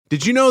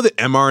Did you know that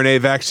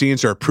mRNA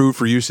vaccines are approved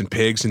for use in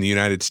pigs in the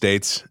United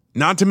States?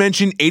 Not to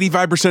mention,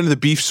 85% of the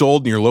beef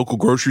sold in your local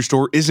grocery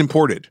store is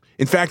imported.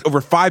 In fact,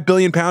 over 5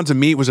 billion pounds of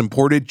meat was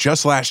imported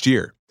just last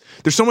year.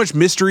 There's so much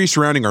mystery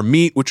surrounding our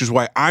meat, which is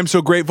why I'm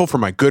so grateful for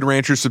my Good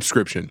Ranchers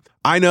subscription.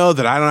 I know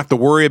that I don't have to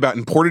worry about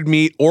imported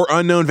meat or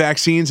unknown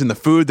vaccines in the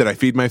food that I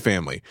feed my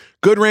family.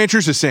 Good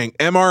Ranchers is saying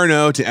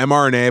MRNO to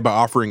mRNA by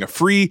offering a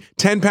free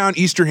 10-pound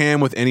Easter ham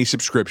with any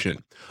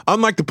subscription.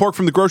 Unlike the pork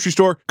from the grocery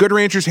store, Good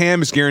Ranchers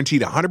ham is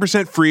guaranteed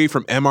 100% free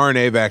from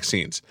mRNA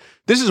vaccines.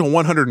 This is a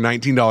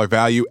 $119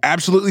 value,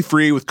 absolutely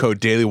free with code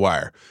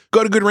DailyWire.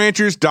 Go to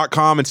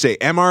goodranchers.com and say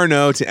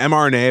MRNO to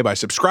mRNA by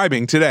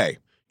subscribing today.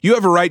 You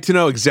have a right to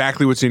know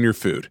exactly what's in your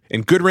food,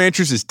 and Good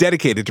Ranchers is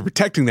dedicated to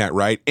protecting that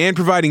right and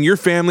providing your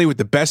family with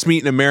the best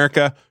meat in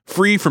America,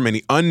 free from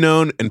any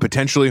unknown and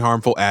potentially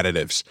harmful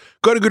additives.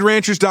 Go to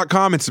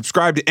goodranchers.com and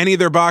subscribe to any of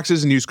their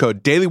boxes and use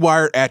code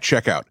DailyWire at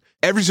checkout.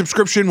 Every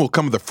subscription will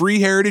come with a free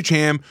Heritage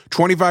ham,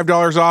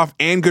 $25 off,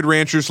 and Good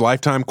Ranchers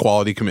lifetime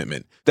quality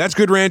commitment. That's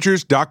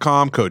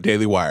goodranchers.com, code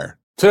DailyWire.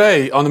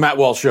 Today on the Matt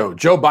Walsh Show,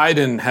 Joe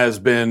Biden has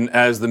been,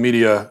 as the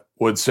media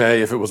would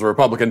say if it was a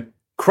Republican,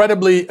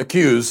 credibly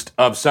accused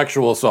of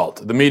sexual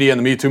assault. The media and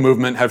the Me Too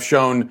movement have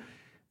shown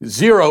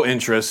zero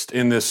interest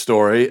in this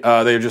story.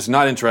 They're just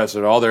not interested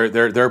at all.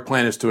 Their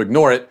plan is to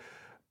ignore it.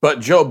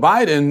 But Joe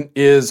Biden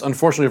is,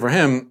 unfortunately for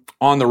him,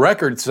 on the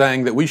record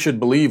saying that we should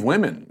believe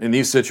women in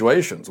these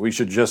situations. We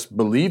should just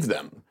believe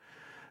them.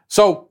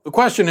 So the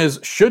question is,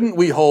 shouldn't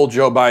we hold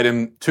Joe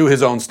Biden to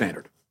his own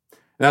standard?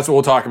 And that's what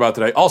we'll talk about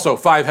today. Also,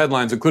 5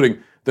 headlines,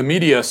 including the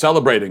media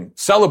celebrating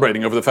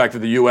over the fact that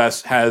the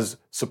U.S. has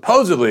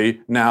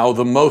supposedly now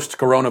the most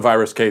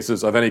coronavirus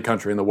cases of any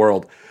country in the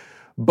world.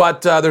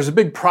 But there's a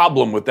big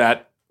problem with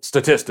that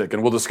statistic,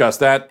 and we'll discuss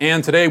that.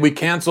 And today we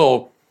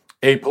cancel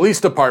a police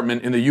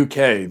department in the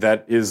UK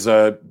that is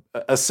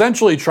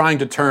essentially trying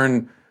to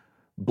turn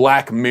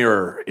Black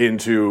Mirror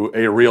into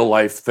a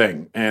real-life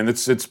thing. And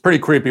it's pretty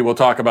creepy. We'll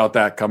talk about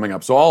that coming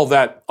up. So all of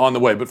that on the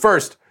way. But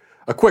first,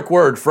 a quick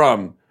word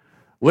from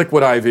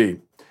Liquid IV. You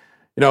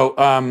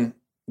know,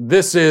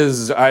 this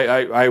is,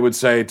 I would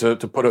say, to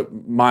put it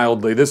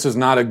mildly, this is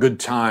not a good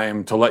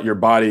time to let your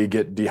body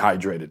get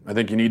dehydrated. I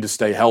think you need to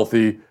stay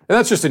healthy, and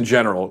that's just in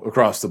general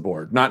across the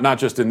board, not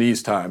just in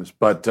these times,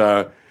 but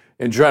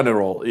in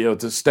general, you know,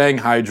 to staying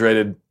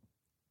hydrated,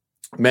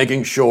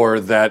 making sure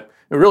that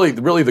really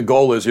the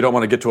goal is you don't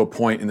want to get to a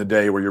point in the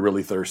day where you're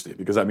really thirsty,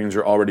 because that means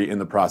you're already in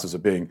the process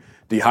of being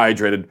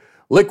dehydrated.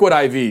 Liquid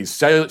IV,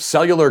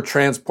 cellular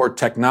transport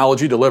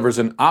technology, delivers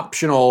an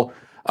optional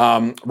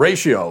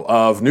ratio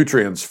of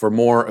nutrients for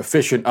more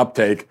efficient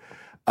uptake,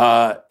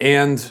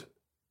 and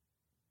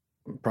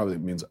probably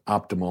means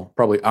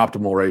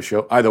optimal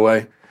ratio. Either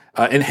way,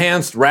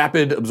 enhanced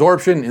rapid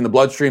absorption in the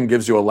bloodstream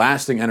gives you a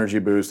lasting energy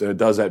boost, and it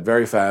does that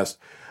very fast.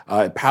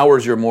 It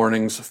powers your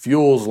mornings,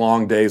 fuels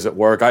long days at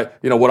work.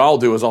 What I'll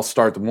do is I'll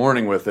start the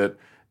morning with it,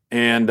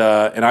 and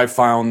I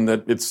found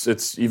that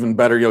it's even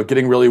better. You know,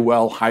 getting really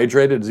well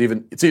hydrated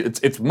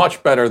is it's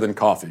much better than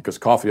coffee, because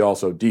coffee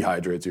also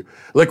dehydrates you.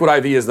 Liquid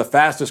IV is the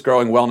fastest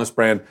growing wellness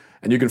brand,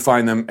 and you can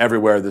find them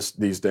everywhere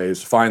these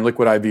days. Find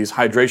Liquid IV's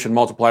hydration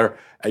multiplier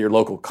at your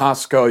local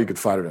Costco. You can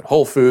find it at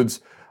Whole Foods,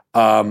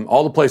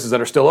 all the places that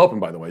are still open,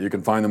 by the way. You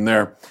can find them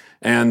there,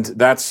 and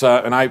that's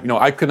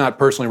I could not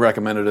personally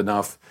recommend it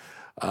enough.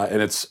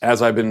 And it's,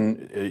 as I've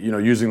been,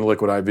 using the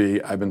Liquid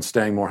IV, I've been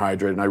staying more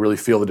hydrated, and I really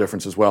feel the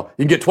difference as well.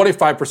 You can get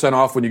 25%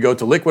 off when you go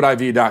to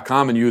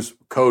liquidiv.com and use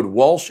code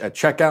Walsh at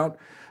checkout.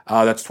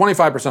 That's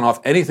 25% off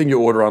anything you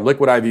order on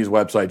Liquid IV's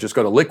website. Just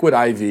go to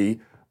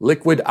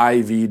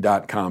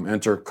liquidiv.com,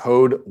 enter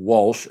code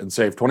Walsh, and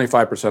save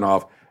 25%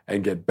 off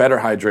and get better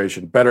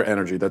hydration, better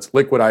energy. That's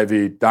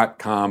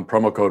liquidiv.com,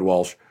 promo code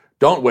Walsh.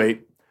 Don't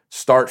wait.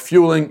 Start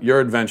fueling your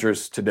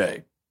adventures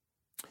today.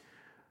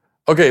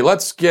 Okay,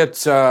 let's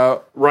get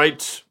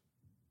right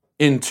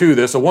into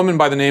this. A woman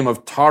by the name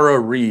of Tara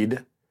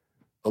Reade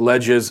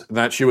alleges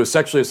that she was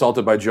sexually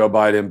assaulted by Joe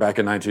Biden back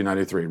in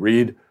 1993.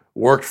 Reade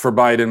worked for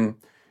Biden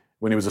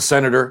when he was a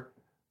senator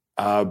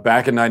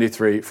back in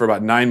 93 for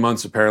about 9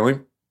 months, apparently.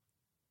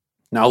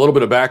 Now, a little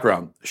bit of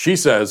background. She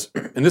says,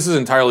 and this is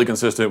entirely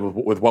consistent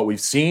with what we've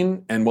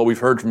seen and what we've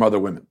heard from other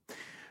women.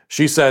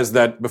 She says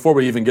that, before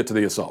we even get to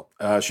the assault,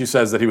 she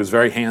says that he was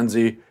very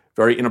handsy,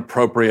 very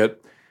inappropriate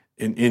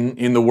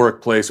in the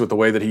workplace with the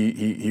way that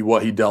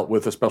he dealt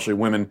with, especially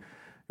women.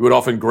 He would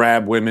often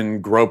grab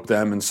women, grope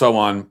them, and so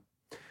on.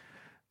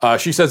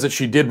 She says that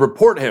she did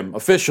report him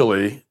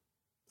officially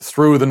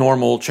through the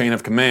normal chain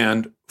of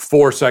command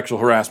for sexual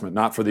harassment,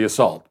 not for the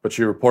assault, but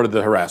she reported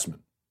the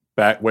harassment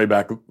way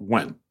back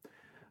when.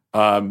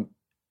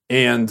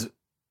 And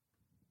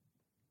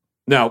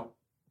now,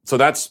 so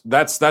that's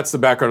the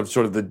background of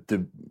sort of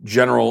the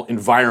general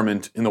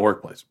environment in the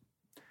workplace.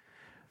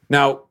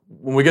 Now,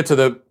 when we get to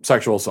the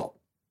sexual assault,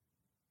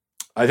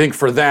 I think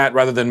for that,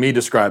 rather than me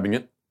describing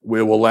it,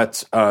 we will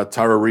let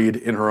Tara Reade,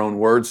 in her own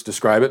words,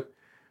 describe it.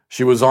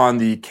 She was on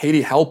the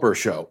Katie Halper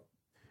show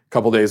a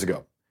couple days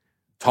ago,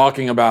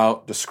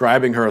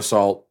 describing her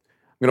assault.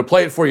 I'm going to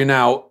play it for you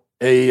now,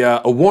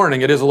 a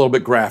warning. It is a little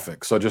bit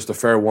graphic, so just a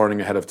fair warning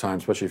ahead of time,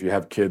 especially if you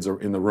have kids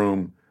in the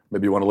room.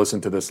 Maybe you want to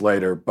listen to this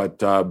later.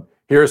 But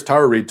here's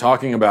Tara Reade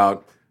talking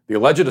about the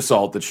alleged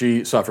assault that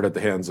she suffered at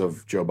the hands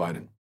of Joe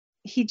Biden.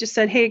 He just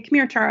said, "Hey, come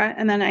here, Tara."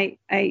 And then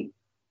I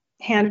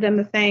handed him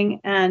the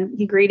thing, and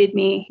he greeted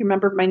me. He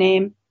remembered my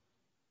name.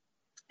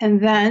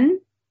 And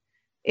then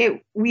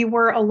we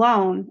were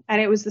alone,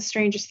 and it was the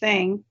strangest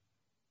thing.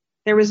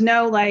 There was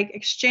no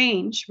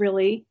exchange,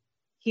 really.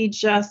 He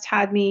just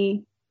had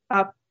me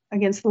up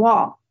against the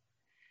wall.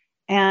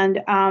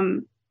 And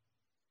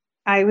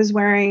I was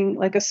wearing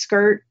a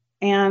skirt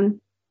and,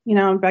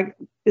 a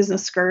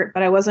business skirt,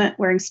 but I wasn't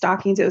wearing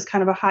stockings. It was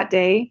kind of a hot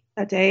day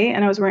that day,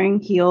 and I was wearing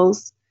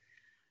heels.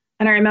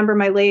 And I remember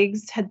my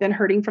legs had been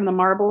hurting from the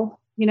marble,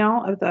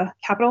 of the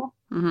Capitol,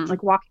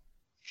 walking.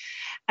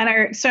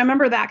 And so I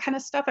remember that kind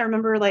of stuff. I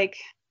remember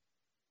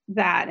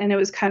that, and it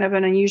was kind of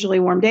an unusually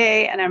warm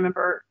day. And I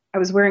remember I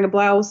was wearing a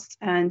blouse,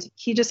 and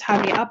he just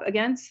had me up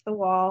against the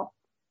wall,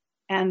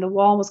 and the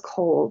wall was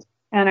cold.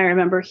 And I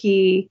remember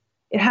it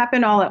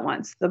happened all at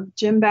once. The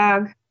gym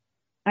bag,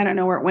 I don't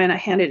know where it went. I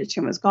handed it to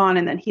him, it was gone.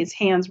 And then his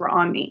hands were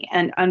on me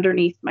and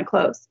underneath my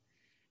clothes.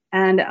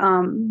 And,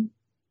 and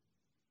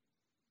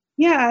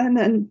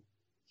then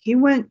he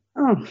went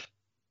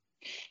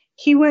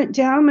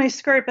down my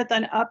skirt, but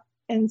then up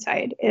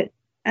inside it.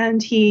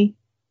 And he,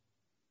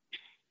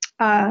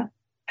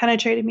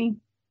 penetrated me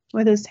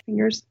with his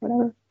fingers,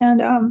 whatever.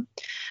 And,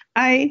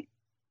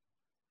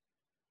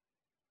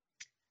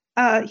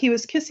 he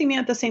was kissing me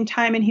at the same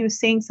time, and he was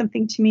saying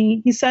something to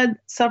me. He said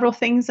several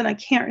things, and I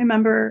can't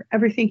remember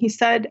everything he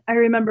said. I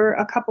remember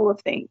a couple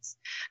of things.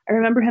 I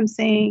remember him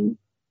saying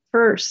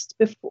first,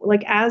 before,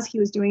 as he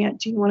was doing it,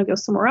 "Do you want to go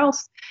somewhere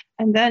else?"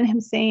 And then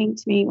him saying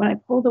to me, when I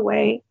pulled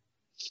away,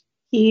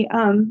 he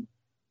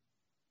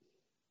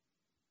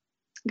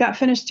got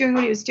finished doing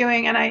what he was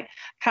doing, and I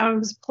kind of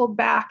was pulled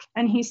back,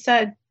 and he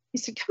said,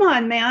 "Come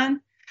on, man.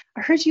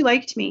 I heard you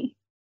liked me."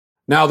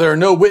 Now, there are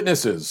no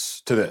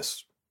witnesses to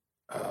this.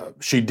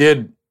 She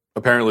did,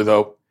 apparently,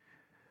 though,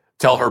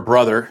 tell her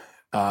brother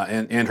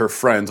and her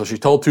friends. So she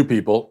told two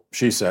people,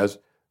 she says.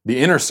 The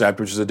Intercept,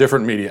 which is a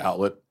different media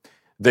outlet,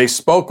 they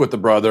spoke with the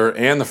brother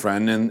and the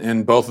friend,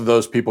 and both of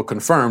those people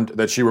confirmed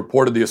that she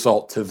reported the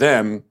assault to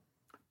them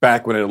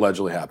back when it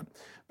allegedly happened.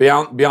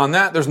 Beyond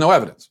that, there's no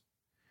evidence.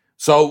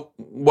 So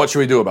what should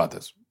we do about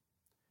this?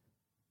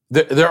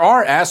 There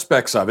are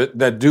aspects of it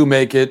that do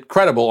make it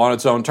credible on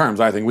its own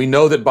terms, I think. We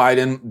know that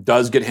Biden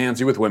does get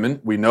handsy with women.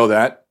 We know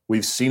that.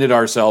 We've seen it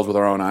ourselves with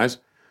our own eyes.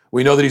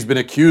 We know that he's been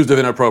accused of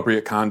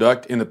inappropriate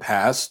conduct in the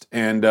past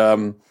and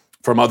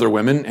from other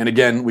women. And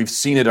again, we've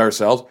seen it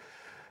ourselves.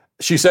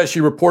 She says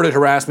she reported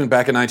harassment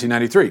back in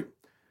 1993.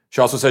 She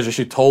also says that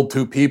she told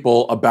two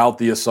people about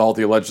the assault,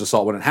 the alleged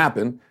assault, when it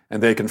happened,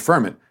 and they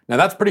confirm it. Now,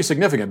 that's pretty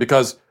significant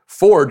because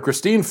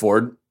Christine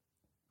Ford,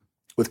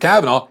 with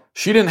Kavanaugh,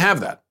 she didn't have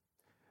that.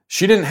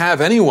 She didn't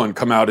have anyone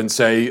come out and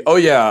say, "Oh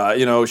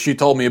yeah, she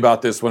told me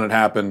about this when it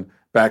happened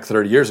back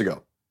 30 years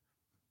ago."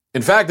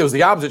 In fact, it was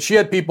the opposite. She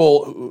had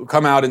people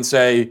come out and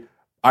say,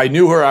 "I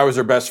knew her, I was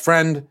her best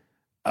friend,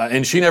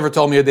 and she never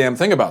told me a damn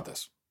thing about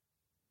this."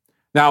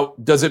 Now,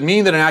 does it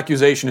mean that an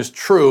accusation is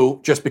true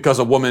just because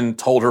a woman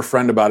told her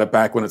friend about it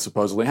back when it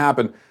supposedly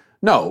happened?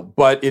 No,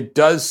 but it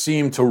does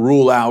seem to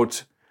rule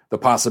out the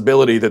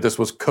possibility that this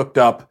was cooked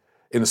up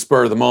in the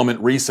spur of the moment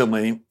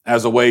recently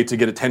as a way to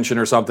get attention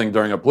or something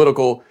during a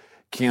political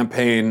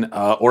campaign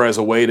or as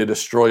a way to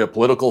destroy a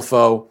political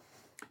foe.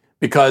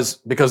 Because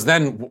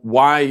then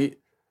why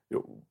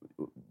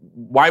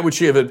would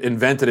she have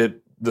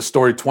invented the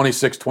story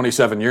 26,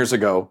 27 years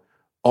ago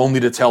only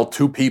to tell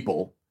two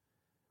people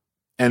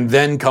and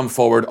then come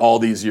forward all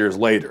these years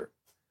later?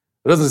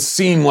 It doesn't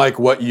seem like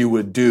what you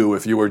would do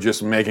if you were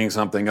just making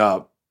something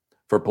up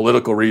for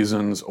political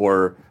reasons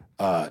or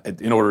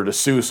in order to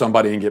sue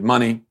somebody and get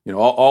money.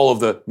 All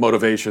of the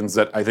motivations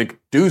that I think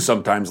do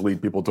sometimes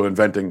lead people to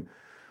inventing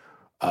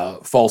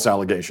false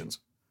allegations.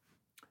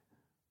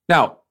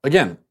 Now,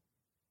 again,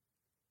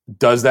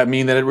 does that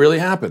mean that it really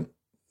happened?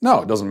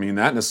 No, it doesn't mean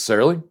that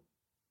necessarily.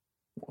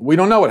 We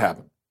don't know what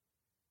happened.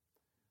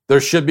 There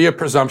should be a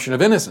presumption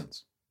of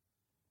innocence.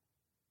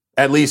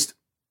 At least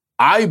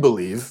I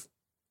believe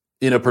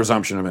in a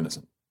presumption of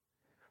innocence.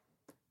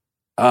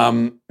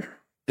 I'll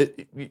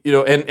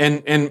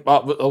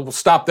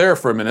stop there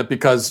for a minute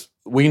because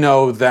we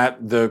know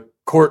that the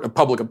court of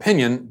public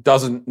opinion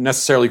doesn't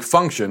necessarily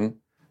function.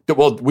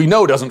 Well, we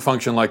know doesn't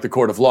function like the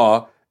court of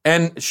law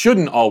and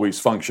shouldn't always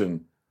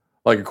function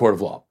like a court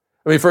of law.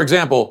 I mean, for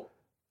example,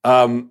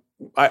 I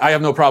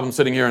have no problem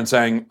sitting here and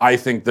saying I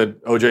think that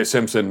O.J.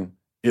 Simpson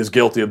is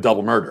guilty of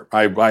double murder.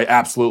 I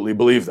absolutely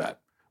believe that,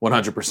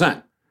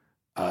 100%.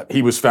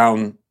 He was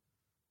found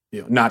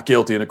not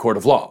guilty in a court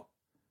of law.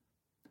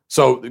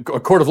 So a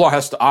court of law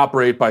has to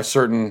operate by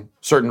certain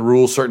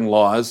rules, certain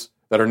laws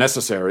that are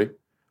necessary.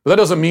 But that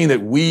doesn't mean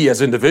that we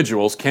as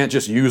individuals can't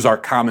just use our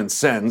common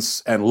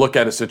sense and look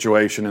at a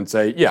situation and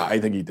say, yeah, I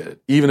think he did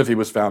it, even if he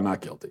was found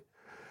not guilty.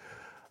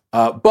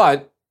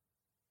 But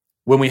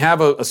when we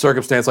have a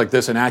circumstance like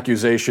this, an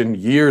accusation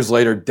years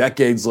later,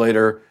 decades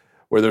later,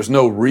 where there's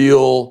no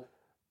real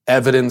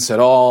evidence at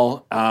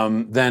all,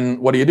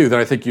 then what do? Then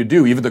I think you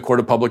do. Even the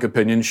court of public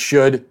opinion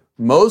should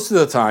most of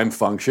the time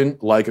function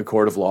like a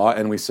court of law.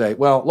 And we say,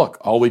 well, look,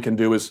 all we can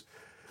do is,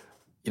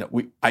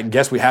 I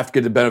guess we have to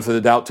give the benefit of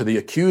the doubt to the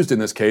accused in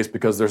this case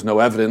because there's no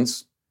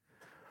evidence.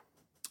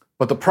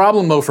 But the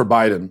problem, though, for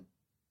Biden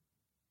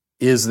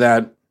is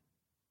that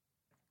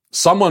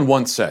someone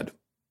once said,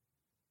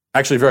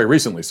 actually very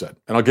recently said,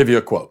 and I'll give you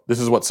a quote. This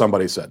is what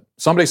somebody said.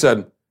 Somebody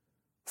said,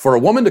 for a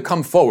woman to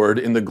come forward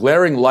in the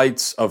glaring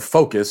lights of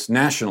focus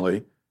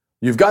nationally,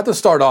 you've got to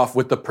start off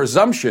with the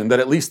presumption that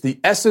at least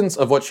the essence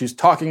of what she's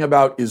talking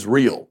about is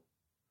real.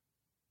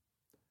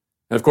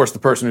 And of course, the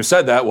person who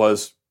said that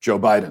was Joe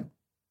Biden.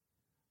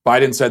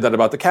 Biden said that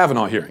about the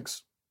Kavanaugh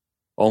hearings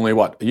only,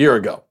 a year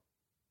ago,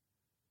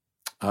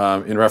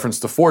 in reference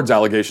to Ford's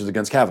allegations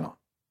against Kavanaugh.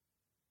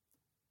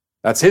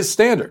 That's his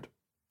standard.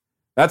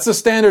 That's the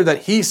standard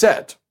that he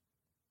set.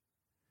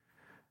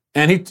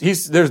 And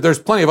there's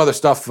plenty of other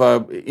stuff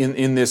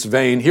in this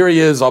vein. Here he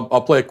is.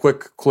 I'll play a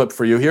quick clip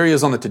for you. Here he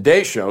is on the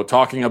Today Show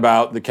talking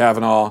about the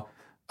Kavanaugh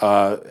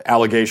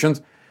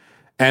allegations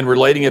and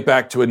relating it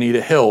back to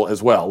Anita Hill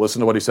as well.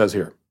 Listen to what he says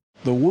here.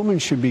 The woman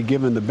should be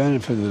given the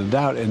benefit of the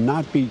doubt and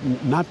not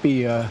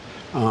be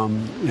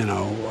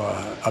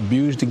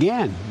abused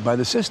again by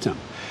the system.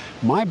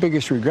 My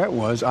biggest regret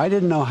was I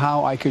didn't know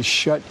how I could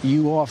shut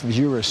you off as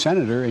you were a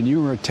senator and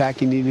you were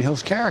attacking Anita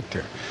Hill's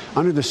character.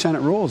 Under the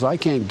Senate rules, I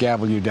can't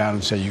gavel you down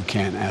and say you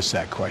can't ask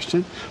that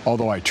question,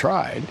 although I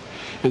tried.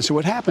 And so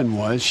what happened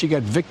was she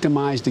got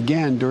victimized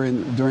again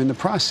during the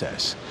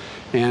process.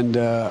 And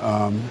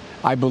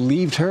I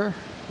believed her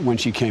when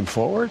she came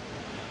forward.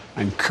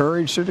 I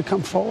encouraged her to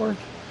come forward.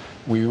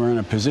 We were in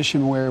a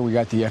position where we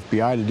got the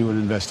FBI to do an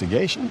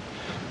investigation.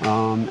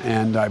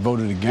 And I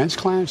voted against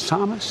Clarence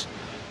Thomas.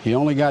 He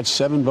only got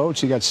 7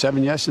 votes. He got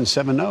 7 yes and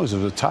 7 no's. It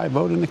was a tie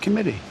vote in the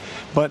committee.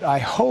 But I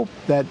hope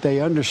that they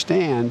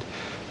understand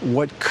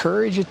what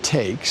courage it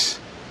takes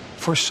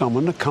for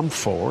someone to come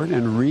forward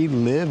and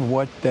relive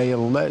what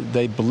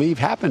they believe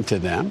happened to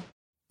them.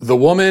 The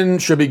woman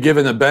should be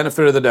given the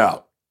benefit of the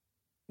doubt,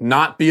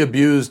 not be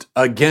abused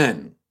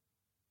again,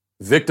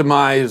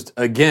 victimized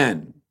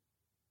again.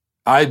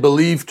 I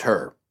believed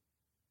her.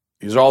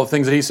 These are all the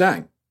things that he's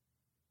saying.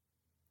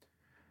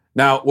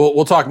 Now,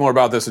 we'll talk more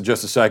about this in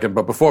just a second,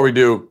 but before we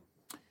do,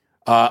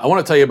 I want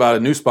to tell you about a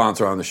new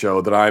sponsor on the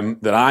show that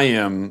I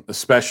am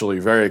especially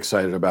very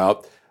excited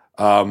about,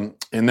 and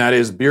that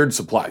is Beard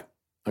Supply.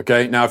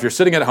 Okay, now if you're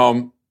sitting at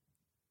home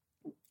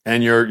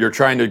and you're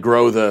trying to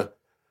grow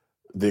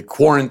the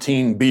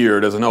quarantine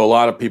beard, as I know a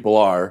lot of people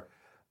are,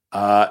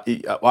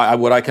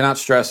 what I cannot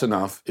stress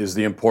enough is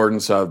the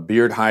importance of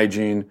beard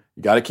hygiene.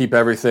 You got to keep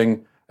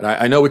everything. And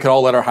I know we can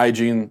all let our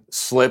hygiene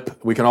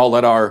slip. We can all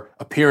let our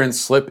appearance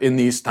slip in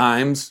these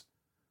times.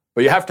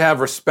 But you have to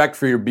have respect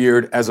for your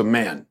beard as a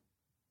man.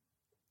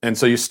 And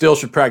so you still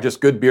should practice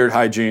good beard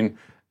hygiene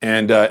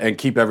and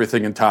keep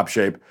everything in top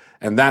shape.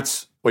 And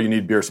that's what you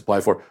need Beard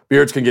Supply for.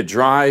 Beards can get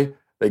dry.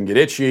 They can get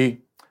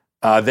itchy.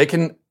 They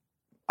can,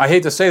 I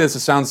hate to say this,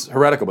 it sounds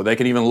heretical, but they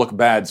can even look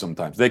bad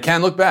sometimes. They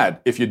can look bad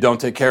if you don't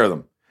take care of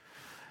them.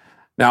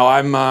 Now,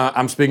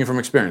 I'm speaking from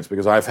experience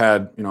because I've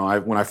had,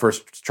 when I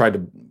first tried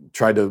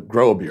to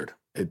grow a beard,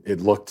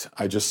 it looked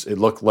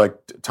like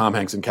Tom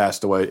Hanks in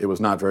Castaway. It was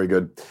not very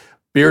good.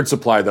 Beard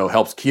Supply, though,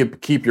 helps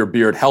keep your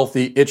beard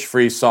healthy,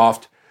 itch-free,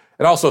 soft,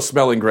 and also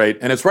smelling great.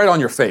 And it's right on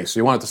your face, so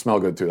you want it to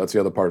smell good, too. That's the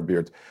other part of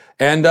beards.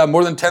 And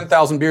more than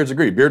 10,000 beards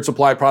agree. Beard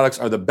Supply products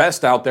are the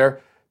best out there.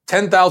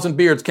 10,000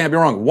 beards can't be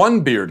wrong.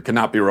 One beard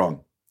cannot be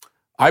wrong.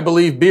 I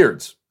believe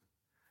beards.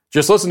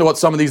 Just listen to what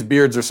some of these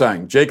beards are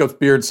saying. Jacob's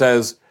beard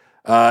says,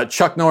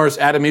 Chuck Norris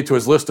added me to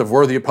his list of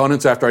worthy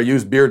opponents after I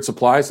used Beard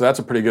Supply, so that's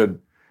a pretty good,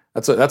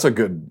 that's a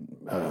good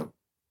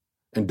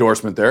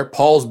endorsement there.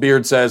 Paul's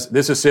beard says,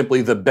 this is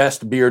simply the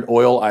best beard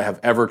oil I have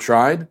ever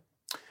tried.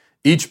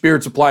 Each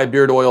Beard Supply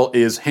beard oil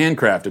is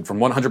handcrafted from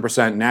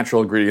 100%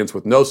 natural ingredients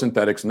with no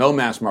synthetics, no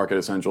mass market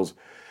essentials,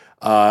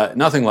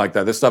 nothing like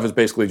that. This stuff is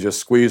basically just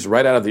squeezed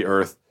right out of the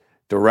earth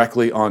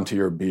directly onto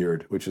your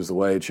beard, which is the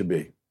way it should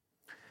be.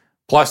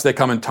 Plus, they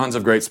come in tons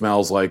of great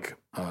smells like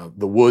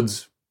the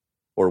woods,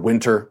 or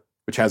winter,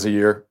 which has a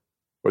year,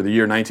 or the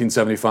year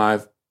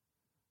 1975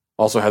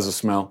 also has a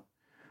smell.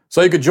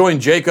 So you could join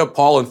Jacob,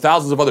 Paul, and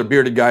thousands of other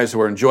bearded guys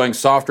who are enjoying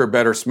softer,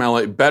 better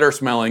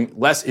smelling,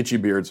 less itchy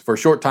beards. For a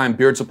short time,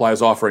 Beard Supply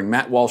is offering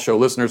Matt Walsh Show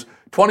listeners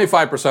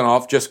 25%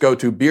 off. Just go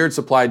to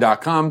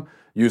beardsupply.com.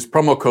 Use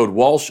promo code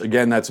Walsh.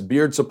 Again, that's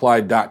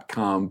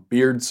beardsupply.com,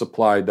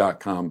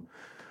 beardsupply.com,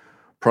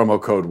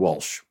 promo code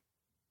Walsh.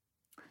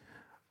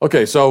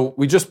 Okay, so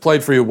we just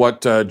played for you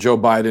what Joe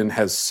Biden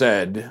has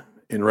said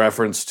in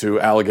reference to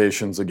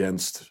allegations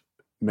against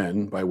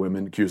men by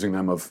women, accusing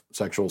them of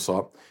sexual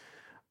assault.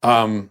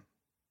 Now,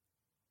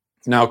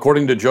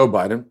 according to Joe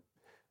Biden,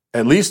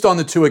 at least on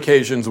the 2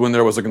 occasions when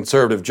there was a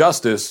conservative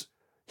justice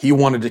he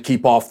wanted to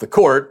keep off the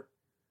court,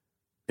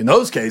 in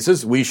those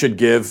cases, we should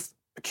give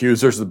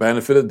accusers the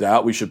benefit of the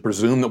doubt. We should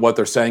presume that what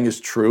they're saying is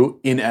true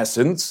in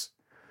essence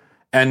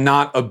and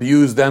not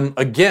abuse them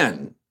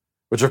again,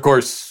 which of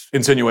course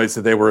insinuates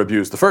that they were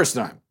abused the first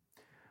time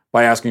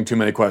by asking too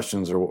many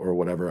questions or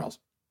whatever else.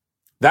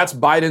 That's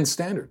Biden's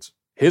standards,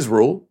 his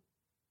rule.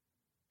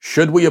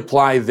 Should we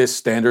apply this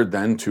standard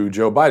then to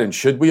Joe Biden?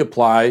 Should we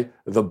apply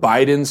the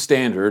Biden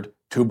standard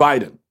to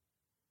Biden?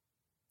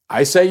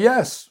 I say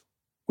yes,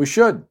 we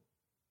should.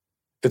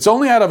 I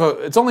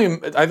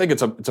think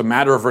it's a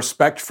matter of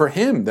respect for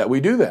him that we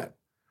do that.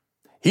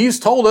 He's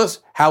told us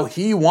how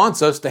he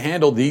wants us to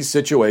handle these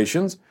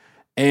situations,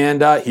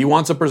 and he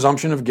wants a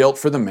presumption of guilt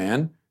for the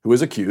man who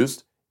is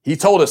accused. He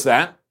told us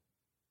that.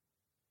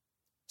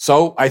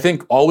 So I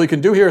think all we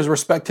can do here is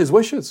respect his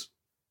wishes.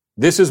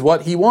 This is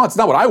what he wants. It's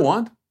not what I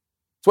want.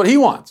 It's what he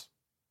wants.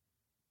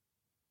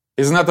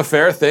 Isn't that the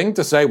fair thing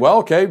to say, well,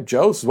 okay,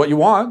 Joe, this is what you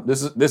want.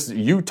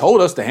 You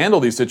told us to handle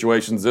these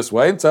situations this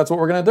way, and so that's what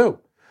we're going to do.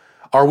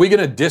 Are we going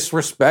to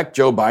disrespect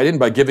Joe Biden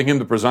by giving him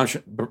the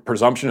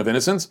presumption of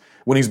innocence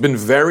when he's been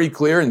very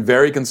clear and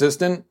very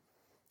consistent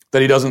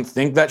that he doesn't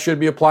think that should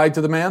be applied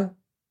to the man?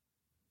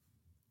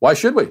 Why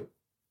should we?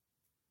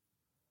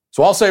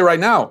 So I'll say right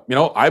now,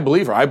 I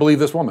believe her. I believe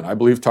this woman. I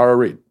believe Tara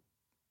Reade.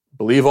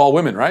 Believe all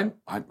women, right?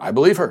 I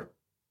believe her.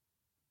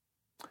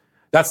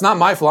 That's not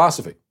my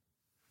philosophy.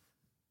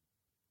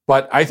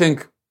 But I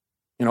think,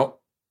 I'm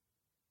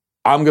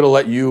going to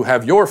let you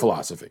have your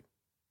philosophy.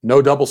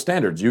 No double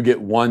standards. You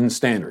get one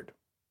standard.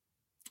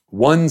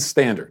 One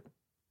standard.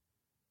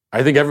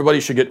 I think everybody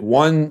should get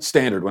one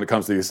standard when it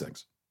comes to these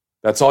things.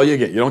 That's all you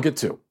get. You don't get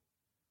two.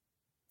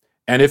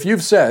 And if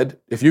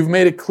you've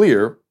made it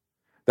clear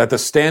that the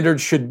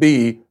standard should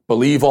be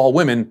believe all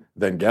women,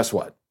 then guess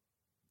what?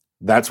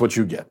 That's what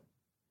you get.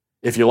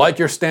 If you like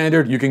your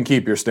standard, you can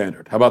keep your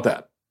standard. How about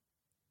that?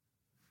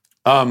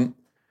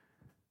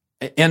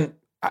 And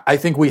I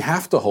think we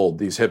have to hold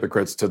these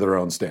hypocrites to their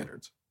own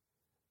standards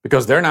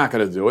because they're not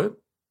going to do it.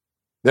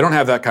 They don't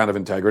have that kind of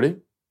integrity. So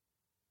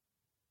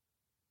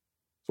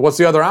what's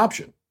the other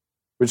option?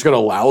 We're just going to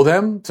allow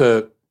them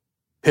to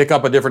pick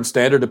up a different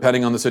standard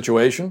depending on the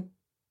situation?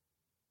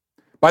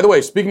 By the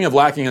way, speaking of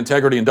lacking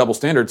integrity and double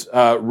standards,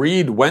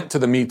 Reade went to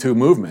the Me Too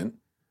movement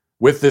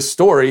with this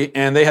story,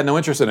 and they had no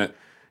interest in it.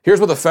 Here's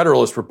what the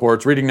Federalist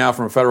reports, reading now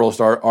from a Federalist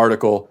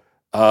article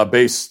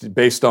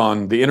based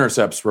on The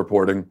Intercept's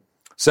reporting,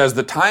 says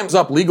the Time's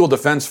Up Legal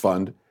Defense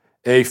Fund,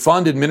 a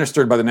fund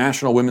administered by the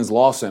National Women's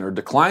Law Center,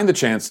 declined the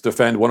chance to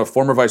defend one of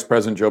former Vice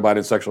President Joe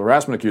Biden's sexual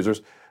harassment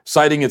accusers,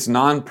 citing its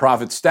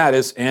nonprofit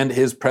status and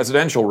his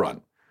presidential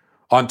run.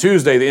 On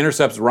Tuesday, The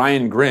Intercept's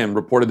Ryan Grimm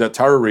reported that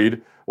Tara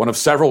Reade, one of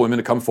several women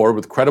to come forward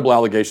with credible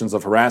allegations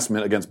of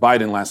harassment against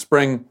Biden last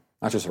spring,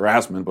 not just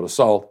harassment, but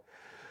assault,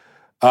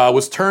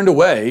 was turned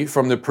away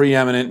from the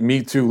preeminent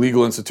Me Too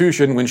legal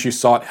institution when she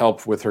sought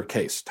help with her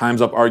case.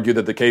 Time's Up argued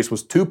that the case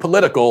was too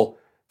political,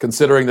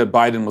 considering that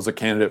Biden was a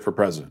candidate for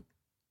president.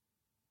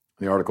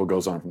 The article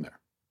goes on from there.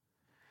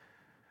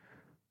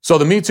 So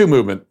the Me Too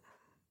movement,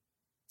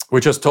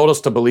 which has told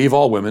us to believe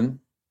all women,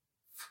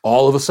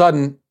 all of a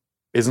sudden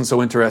isn't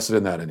so interested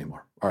in that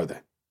anymore, are they?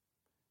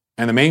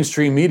 And the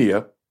mainstream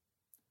media,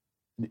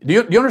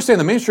 do you understand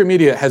the mainstream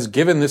media has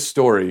given this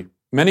story,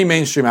 many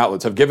mainstream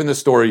outlets have given this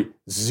story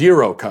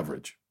zero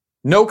coverage.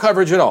 No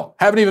coverage at all.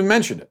 Haven't even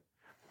mentioned it.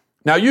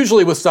 Now,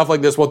 usually with stuff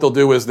like this, what they'll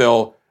do is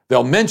they'll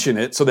mention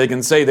it so they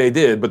can say they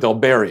did, but they'll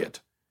bury it.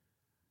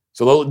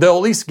 So they'll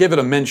at least give it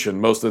a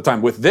mention most of the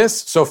time. With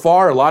this, so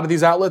far, a lot of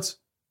these outlets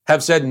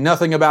have said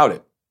nothing about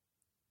it.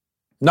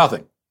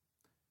 Nothing.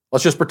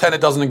 Let's just pretend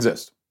it doesn't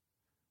exist.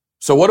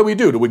 So what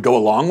do? Do we go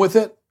along with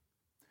it?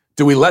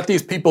 Do we let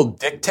these people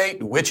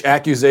dictate which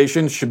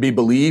accusations should be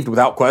believed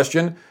without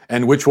question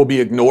and which will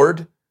be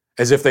ignored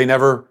as if they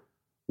never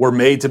were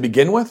made to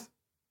begin with?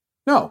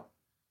 No.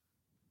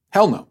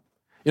 Hell no.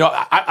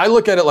 I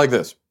look at it like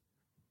this.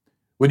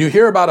 When you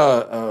hear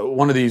about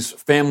one of these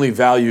family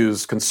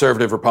values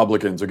conservative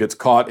Republicans who gets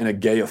caught in a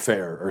gay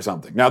affair or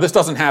something. Now, this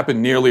doesn't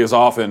happen nearly as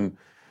often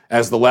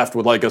as the left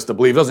would like us to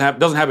believe. It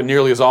doesn't happen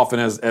nearly as often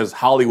as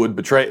Hollywood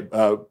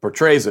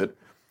portrays it.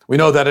 We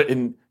know that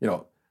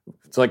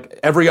it's like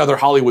every other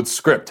Hollywood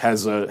script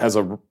has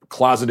a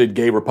closeted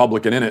gay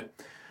Republican in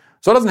it.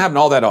 So it doesn't happen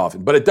all that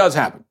often, but it does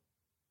happen.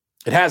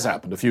 It has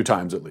happened a few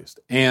times at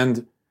least.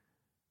 And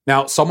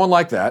now someone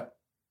like that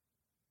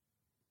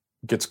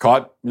gets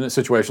caught in a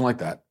situation like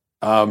that.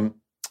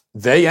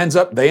 They end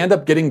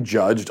up getting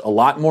judged a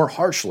lot more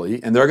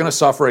harshly, and they're going to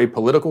suffer a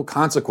political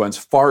consequence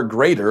far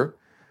greater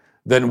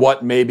than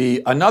what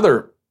maybe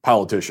another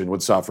politician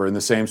would suffer in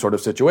the same sort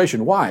of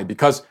situation. Why?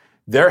 Because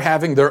they're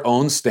having their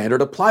own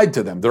standard applied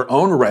to them. Their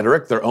own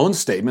rhetoric, their own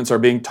statements are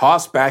being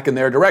tossed back in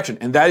their direction.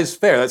 And that is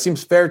fair. That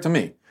seems fair to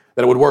me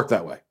that it would work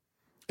that way.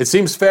 It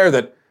seems fair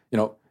that,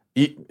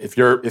 even if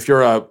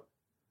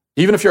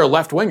you're a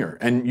left winger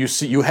and you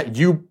see you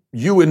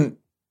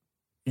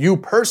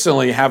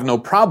personally have no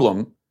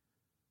problem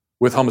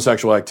with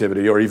homosexual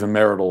activity or even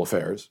marital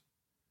affairs,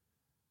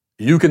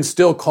 you can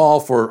still call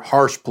for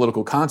harsh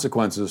political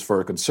consequences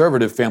for a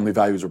conservative family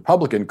values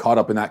Republican caught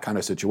up in that kind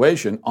of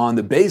situation on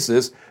the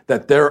basis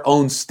that their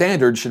own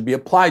standards should be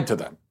applied to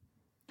them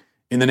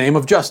in the name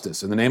of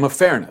justice, in the name of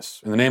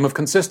fairness, in the name of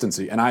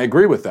consistency. And I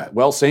agree with that.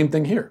 Well, same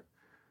thing here.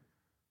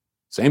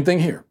 Same thing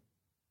here.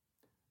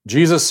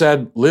 Jesus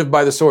said, live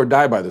by the sword,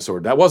 die by the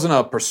sword. That wasn't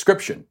a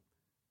prescription.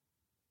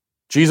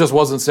 Jesus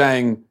wasn't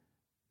saying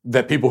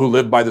that people who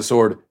live by the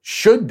sword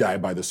should die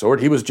by the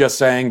sword. He was just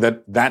saying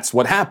that that's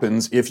what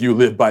happens if you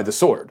live by the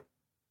sword.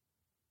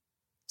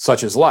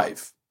 Such is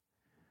life.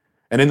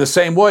 And in the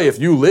same way, if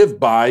you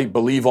live by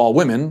believe all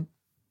women,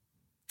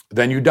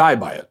 then you die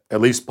by it.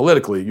 At least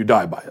politically, you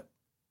die by it.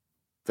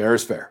 Fair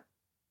is fair.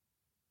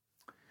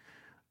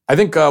 I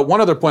think one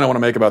other point I want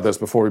to make about this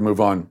before we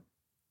move on.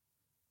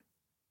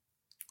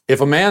 If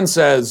a man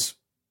says,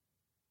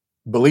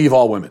 believe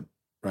all women,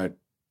 right?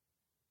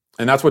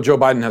 And that's what Joe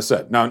Biden has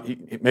said. Now,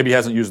 maybe he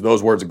hasn't used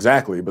those words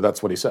exactly, but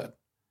that's what he said.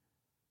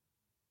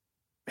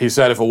 He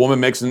said if a woman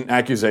makes an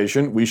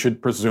accusation, we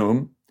should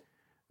presume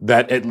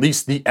that at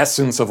least the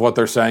essence of what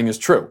they're saying is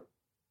true,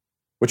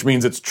 which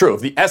means it's true.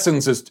 If the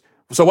essence is,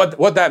 so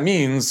what that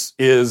means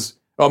is,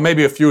 well,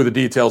 maybe a few of the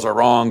details are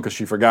wrong because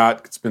she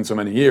forgot, it's been so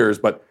many years,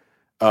 but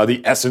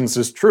the essence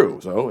is true.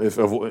 So if,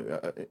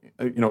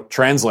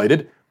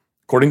 translated,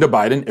 according to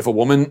Biden, if a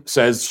woman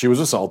says she was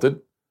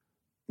assaulted,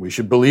 we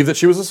should believe that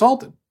she was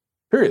assaulted.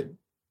 Period.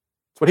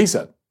 That's what he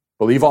said.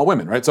 Believe all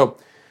women, right? So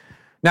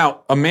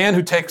now, a man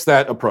who takes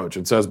that approach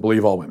and says,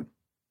 believe all women,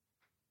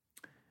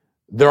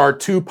 there are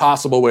two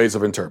possible ways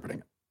of interpreting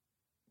it.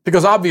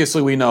 Because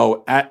obviously we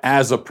know,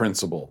 as a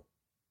principle,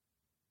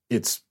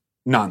 it's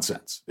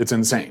nonsense. It's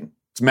insane.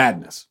 It's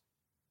madness.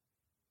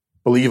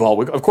 Believe all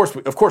women. Of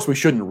course, we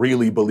shouldn't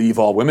really believe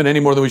all women any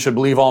more than we should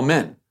believe all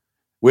men.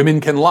 Women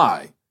can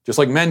lie, just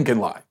like men can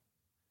lie.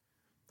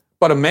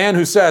 But a man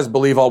who says,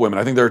 believe all women,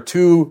 I think there are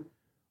two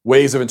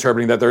ways of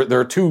interpreting that. There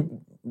are two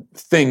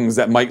things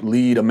that might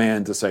lead a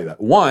man to say that.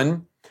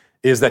 One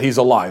is that he's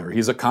a liar.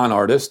 He's a con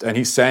artist, and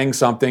he's saying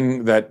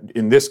something that,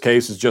 in this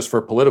case, is just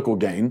for political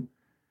gain.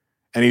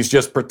 And he's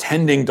just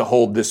pretending to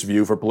hold this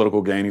view for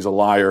political gain. He's a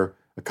liar,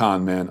 a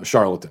con man, a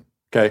charlatan.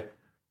 Okay?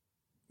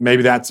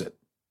 Maybe that's it.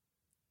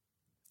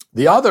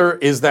 The other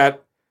is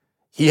that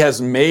he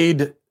has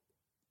made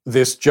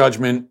this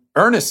judgment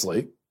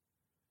earnestly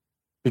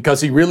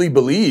because he really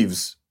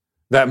believes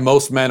that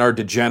most men are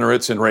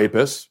degenerates and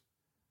rapists.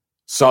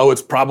 So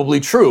it's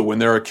probably true when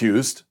they're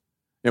accused.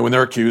 And when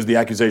they're accused, the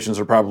accusations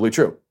are probably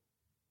true.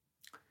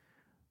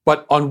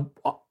 But on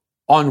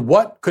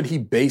what could he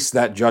base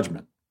that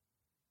judgment?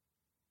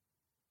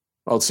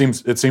 Well, it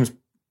seems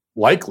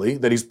likely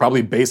that he's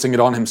probably basing it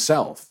on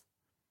himself.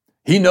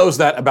 He knows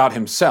that about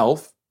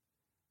himself,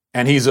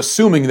 and he's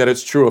assuming that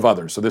it's true of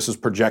others. So this is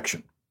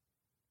projection.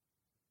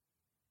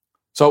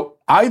 So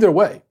either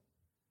way,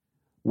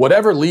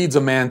 whatever leads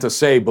a man to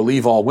say,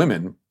 believe all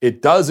women,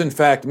 it does in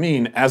fact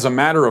mean, as a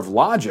matter of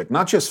logic,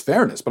 not just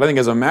fairness, but I think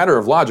as a matter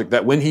of logic,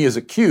 that when he is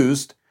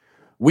accused,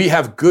 we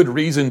have good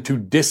reason to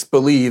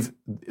disbelieve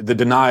the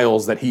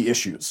denials that he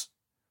issues.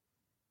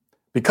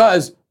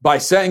 Because by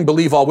saying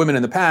believe all women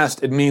in the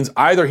past, it means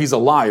either he's a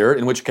liar,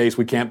 in which case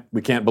we can't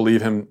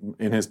believe him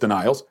in his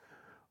denials,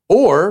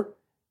 or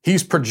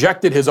he's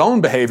projected his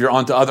own behavior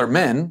onto other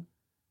men,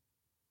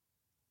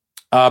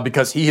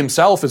 because he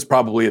himself is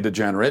probably a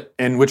degenerate,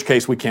 in which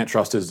case we can't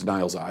trust his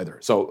denials either.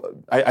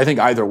 So I think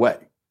either way,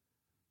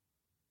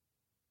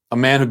 a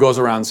man who goes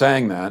around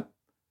saying that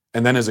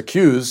and then is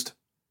accused,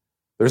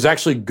 there's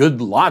actually good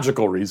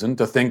logical reason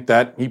to think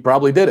that he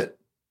probably did it.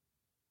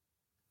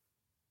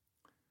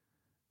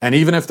 And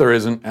even if there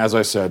isn't, as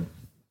I said,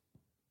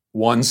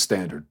 one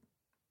standard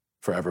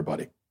for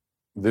everybody,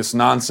 this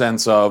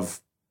nonsense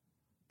of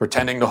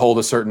pretending to hold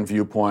a certain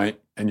viewpoint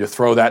and you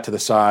throw that to the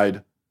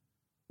side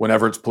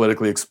whenever it's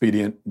politically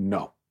expedient,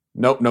 no.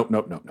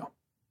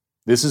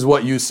 This is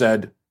what you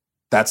said.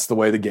 That's the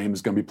way the game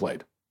is going to be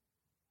played.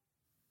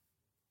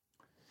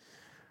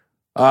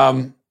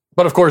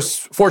 But of course,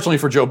 fortunately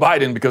for Joe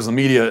Biden, because the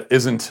media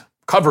isn't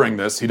covering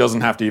this, he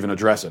doesn't have to even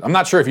address it. I'm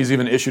not sure if he's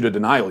even issued a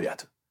denial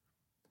yet.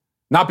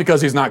 Not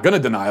because he's not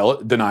going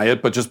to deny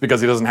it, but just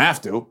because he doesn't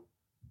have to.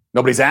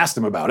 Nobody's asked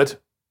him about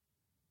it.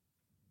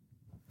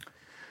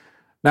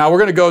 Now, we're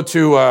going to go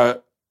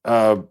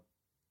to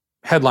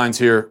headlines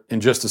here in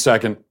just a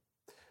second.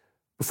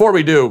 Before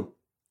we do,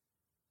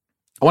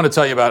 I want to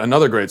tell you about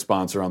another great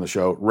sponsor on the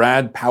show,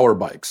 Rad Power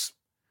Bikes.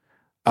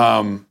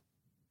 I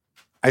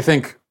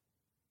think,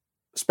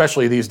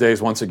 especially these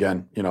days, once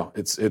again,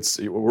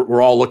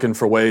 we're all looking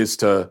for ways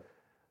to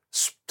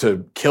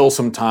kill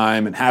some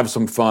time and have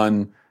some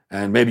fun.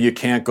 And maybe you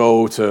can't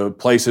go to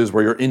places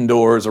where you're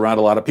indoors around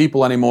a lot of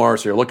people anymore.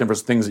 So you're looking for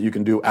things that you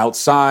can do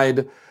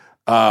outside,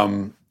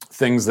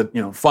 things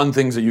that, fun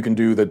things that you can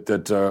do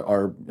that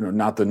are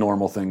not the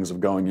normal things of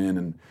going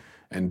in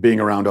and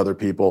being around other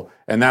people.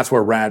 And that's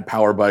where Rad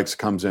Power Bikes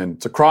comes in.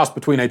 It's a cross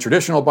between a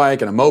traditional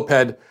bike and a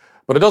moped,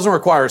 but it doesn't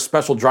require a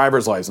special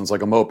driver's license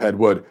like a moped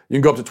would. You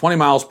can go up to 20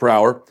 miles per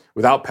hour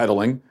without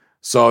pedaling.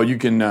 so you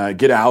can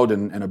get out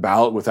and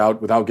about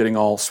without getting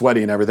all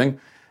sweaty and everything.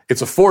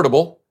 It's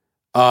affordable.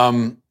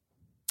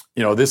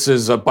 This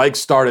is bikes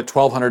start at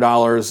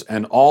 $1,200,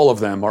 and all of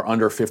them are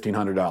under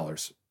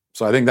 $1,500.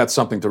 So I think that's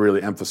something to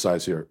really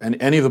emphasize here.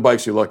 And any of the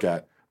bikes you look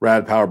at,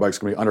 Rad Power bikes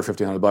can be under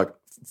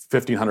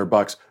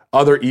 $1,500.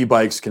 Other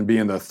e-bikes can be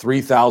in the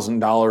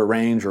 $3,000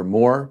 range or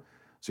more.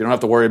 So you don't have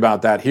to worry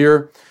about that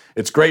here.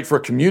 It's great for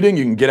commuting.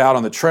 You can get out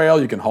on the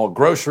trail. You can haul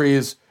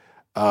groceries.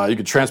 You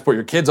can transport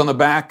your kids on the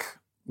back,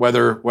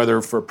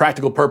 whether for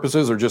practical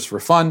purposes or just for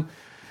fun.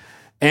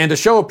 And to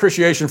show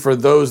appreciation for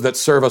those that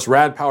serve us,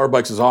 Rad Power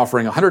Bikes is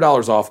offering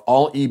 $100 off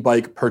all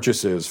e-bike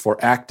purchases for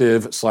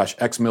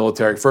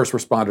active/ex-military, first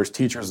responders,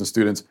 teachers, and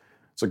students.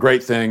 It's a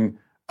great thing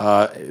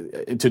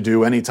to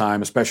do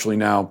anytime, especially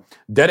now.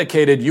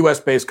 Dedicated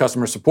U.S.-based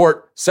customer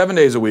support 7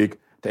 days a week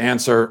to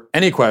answer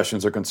any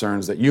questions or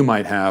concerns that you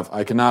might have.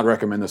 I cannot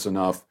recommend this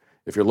enough.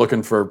 If you're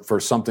looking for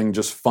something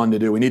just fun to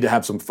do, we need to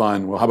have some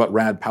fun. Well, how about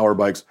Rad Power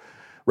Bikes?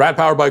 Rad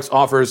Power Bikes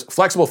offers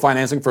flexible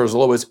financing for as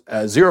low as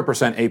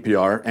 0%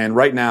 APR. And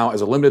right now,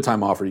 as a limited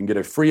time offer, you can get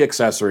a free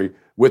accessory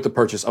with the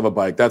purchase of a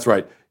bike. That's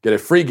right. Get a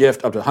free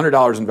gift up to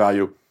 $100 in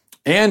value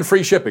and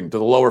free shipping to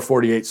the lower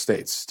 48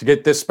 states. To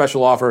get this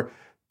special offer,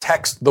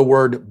 text the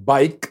word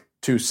bike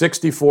to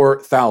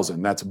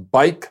 64,000. That's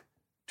bike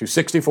to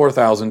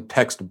 64,000.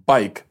 Text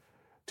bike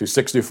to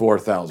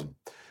 64,000.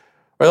 All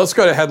right, let's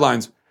go to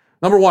headlines.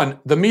 Number one,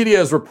 the media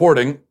is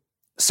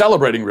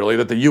celebrating really,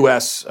 that the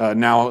U.S.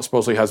 Now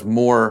supposedly has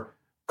more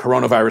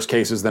coronavirus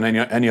cases than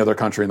any other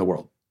country in the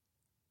world.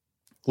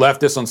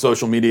 Leftists on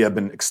social media have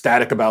been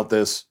ecstatic about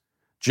this.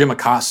 Jim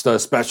Acosta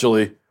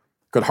especially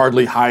could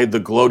hardly hide the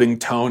gloating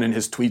tone in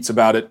his tweets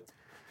about it.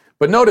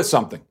 But notice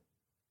something.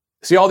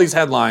 See all these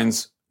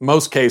headlines,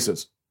 most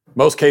cases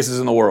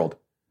in the world.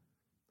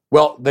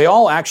 Well, they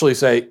all actually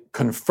say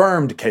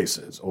confirmed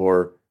cases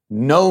or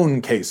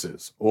known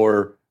cases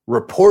or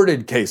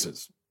reported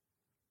cases.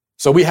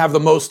 So we have the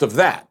most of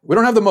that. We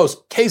don't have the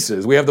most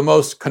cases. We have the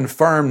most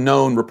confirmed,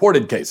 known,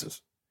 reported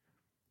cases.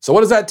 So what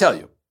does that tell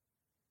you?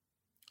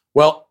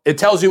 Well, it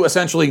tells you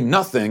essentially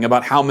nothing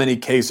about how many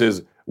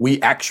cases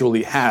we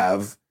actually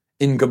have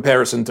in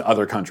comparison to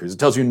other countries. It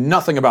tells you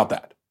nothing about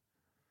that.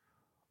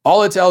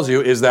 All it tells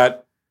you is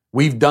that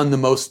we've done the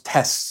most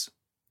tests,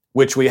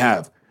 which we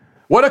have.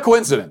 What a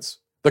coincidence.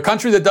 The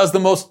country that does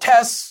the most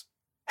tests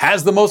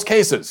has the most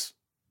cases.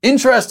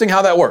 Interesting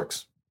how that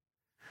works.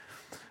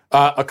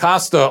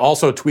 Acosta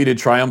also tweeted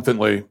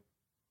triumphantly,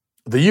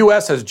 the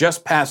U.S. has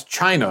just passed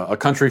China, a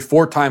country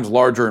 4 times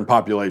larger in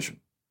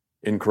population,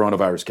 in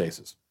coronavirus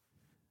cases.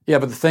 Yeah,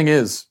 but the thing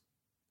is,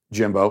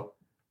 Jimbo,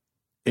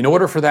 in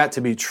order for that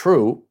to be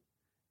true,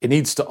 it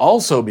needs to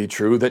also be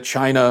true that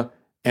China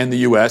and the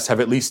U.S. have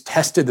at least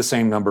tested the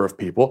same number of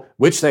people,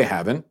 which they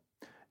haven't,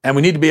 and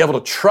we need to be able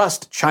to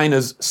trust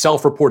China's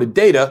self-reported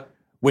data,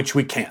 which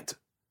we can't.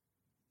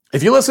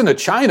 If you listen to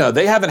China,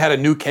 they haven't had a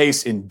new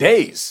case in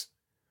days.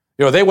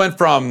 They went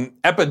from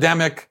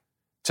epidemic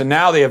to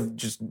now they have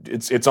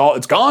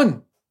it's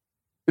gone.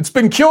 It's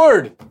been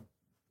cured.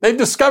 They've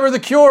discovered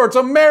the cure. It's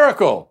a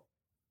miracle.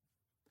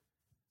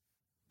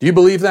 Do you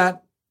believe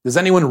that? Does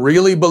anyone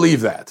really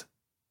believe that?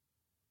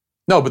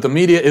 No, but the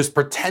media is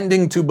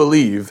pretending to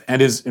believe and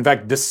is, in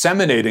fact,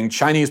 disseminating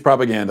Chinese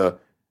propaganda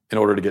in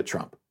order to get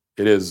Trump.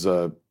 It is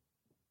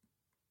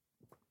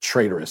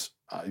traitorous,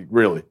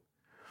 really.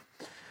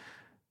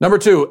 Number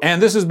 2,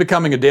 and this is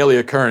becoming a daily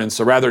occurrence,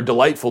 a rather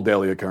delightful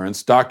daily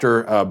occurrence.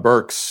 Dr.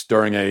 Birx,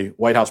 during a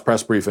White House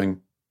press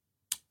briefing,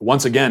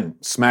 once again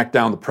smacked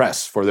down the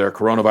press for their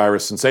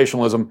coronavirus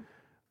sensationalism.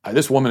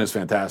 This woman is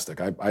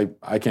fantastic.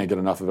 I can't get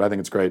enough of it. I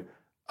think it's great.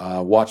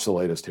 Watch the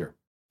latest here.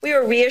 We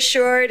were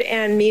reassured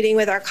and meeting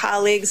with our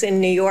colleagues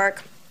in New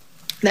York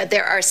that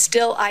there are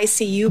still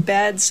ICU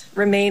beds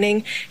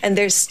remaining, and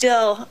there's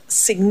still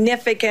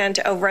significant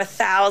over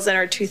 1,000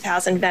 or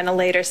 2,000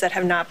 ventilators that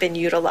have not been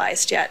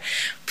utilized yet.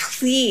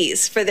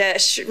 Please, for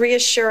the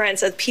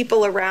reassurance of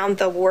people around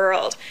the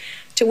world,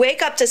 to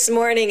wake up this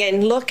morning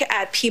and look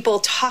at people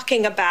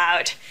talking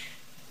about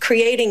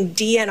creating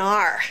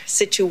DNR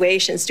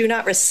situations, do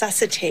not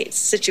resuscitate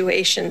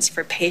situations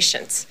for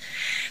patients.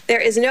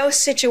 There is no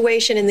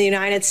situation in the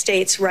United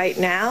States right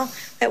now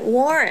that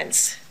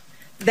warrants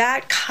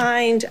that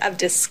kind of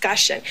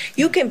discussion.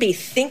 You can be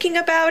thinking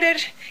about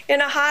it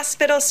in a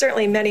hospital.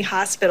 Certainly many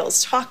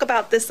hospitals talk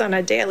about this on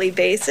a daily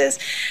basis.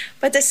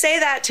 But to say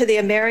that to the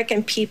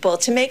American people,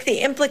 to make the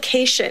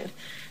implication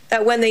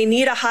that when they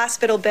need a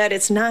hospital bed,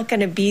 it's not going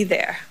to be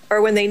there,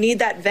 or when they need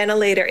that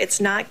ventilator, it's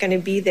not going to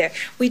be there.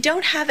 We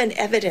don't have an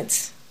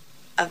evidence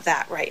of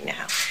that right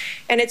now.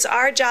 And it's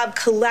our job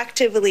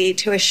collectively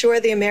to assure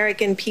the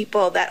American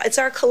people that it's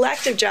our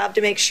collective job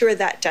to make sure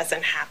that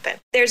doesn't happen.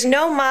 There's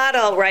no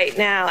model right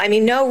now,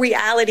 no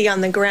reality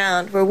on the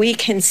ground where we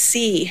can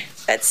see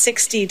that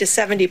 60 to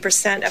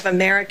 70% of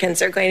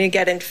Americans are going to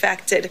get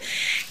infected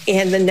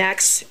in the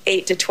next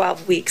 8 to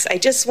 12 weeks. I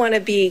just want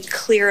to be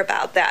clear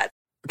about that.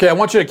 Okay, I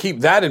want you to keep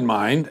that in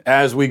mind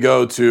as we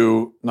go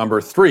to number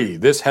 3.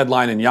 This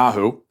headline in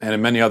Yahoo, and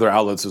in many other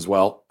outlets as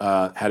well,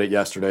 had it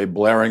yesterday,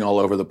 blaring all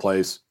over the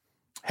place.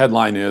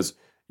 Headline is,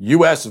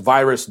 U.S.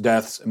 virus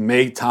deaths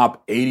may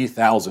top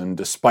 80,000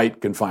 despite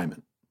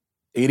confinement.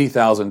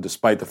 80,000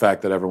 despite the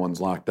fact that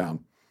everyone's locked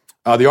down.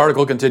 The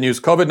article continues,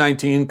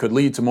 COVID-19 could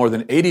lead to more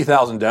than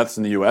 80,000 deaths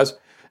in the U.S.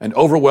 and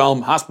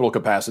overwhelm hospital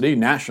capacity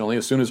nationally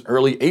as soon as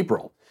early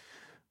April.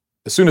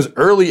 As soon as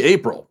early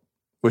April,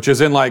 which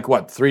is in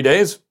 3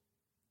 days?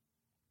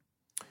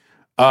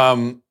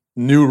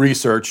 New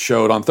research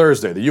showed on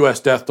Thursday the U.S.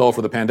 death toll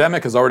for the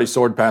pandemic has already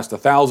soared past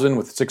 1,000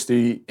 with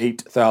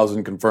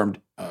 68,000 confirmed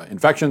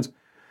infections.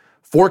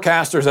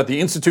 Forecasters at the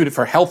Institute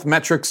for Health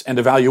Metrics and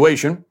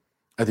Evaluation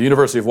at the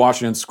University of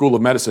Washington School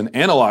of Medicine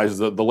analyzed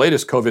the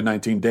latest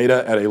COVID-19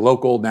 data at a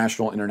local,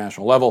 national,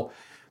 international level.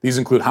 These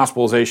include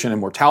hospitalization and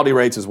mortality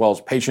rates, as well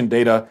as patient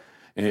data,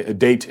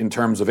 date in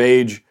terms of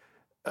age,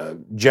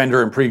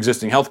 gender, and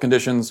pre-existing health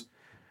conditions.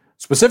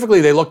 Specifically,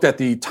 they looked at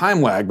the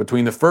time lag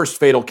between the first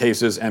fatal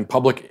cases and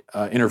public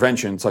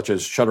intervention, such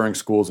as shuttering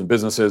schools and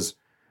businesses.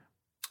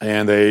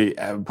 And they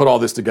put all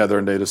this together,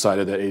 and they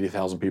decided that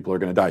 80,000 people are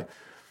going to die.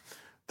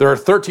 There are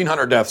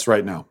 1,300 deaths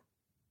right now,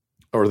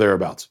 or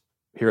thereabouts,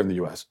 here in the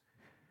U.S.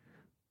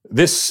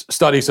 This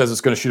study says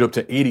it's going to shoot up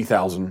to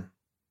 80,000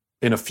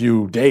 in a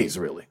few days,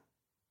 really.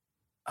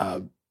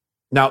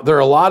 Now, there are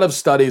a lot of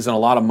studies and a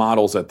lot of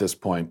models at this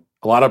point,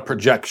 a lot of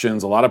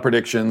projections, a lot of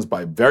predictions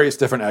by various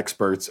different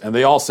experts, and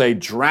they all say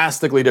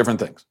drastically different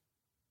things.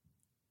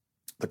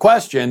 The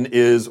question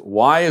is,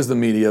 why is the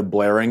media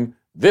blaring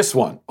this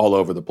one all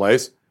over the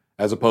place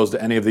as opposed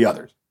to any of the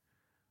others?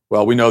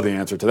 Well, we know the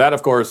answer to that,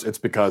 of course. It's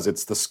because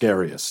it's the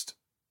scariest.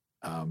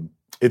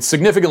 It's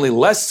significantly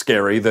less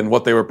scary than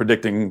what they were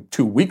predicting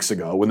 2 weeks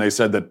ago when they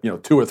said that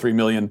 2 or 3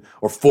 million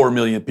or 4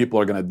 million people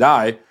are going to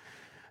die.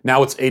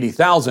 Now it's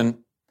 80,000,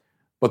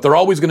 but they're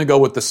always going to go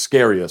with the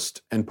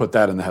scariest and put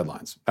that in the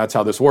headlines. That's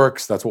how this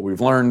works. That's what we've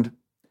learned,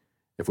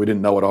 if we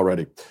didn't know it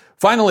already.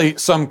 Finally,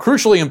 some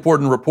crucially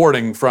important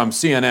reporting from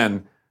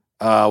CNN.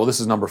 This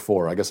is number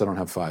 4. I guess I don't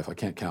have 5. I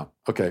can't count.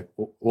 Okay,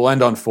 we'll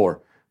end on 4.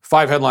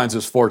 5 headlines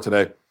is 4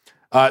 today.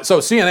 So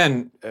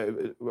CNN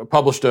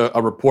published a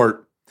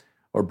report,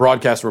 or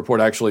broadcast a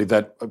report actually,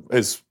 that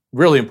is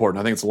really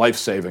important. I think it's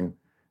life-saving,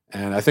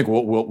 and I think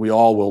we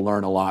all will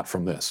learn a lot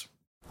from this.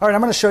 All right,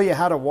 I'm going to show you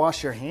how to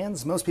wash your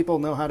hands. Most people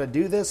know how to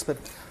do this, but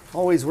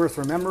always worth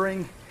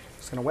remembering.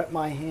 Just going to wet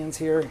my hands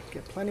here,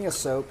 get plenty of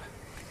soap,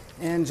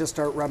 and just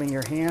start rubbing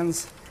your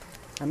hands.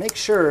 Now make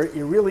sure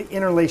you really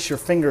interlace your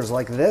fingers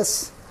like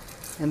this,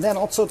 and then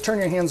also turn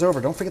your hands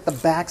over. Don't forget the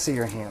backs of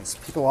your hands.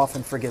 People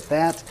often forget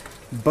that.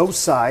 Both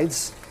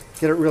sides,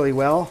 get it really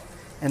well.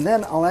 And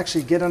then I'll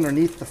actually get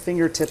underneath the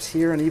fingertips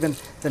here and even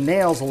the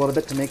nails a little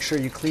bit to make sure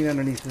you clean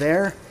underneath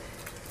there.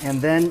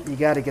 And then you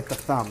got to get the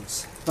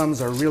thumbs.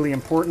 Thumbs are really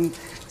important.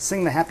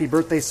 Sing the happy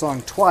birthday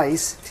song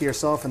twice to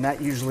yourself, and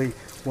that usually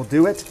will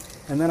do it.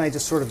 And then I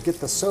just sort of get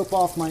the soap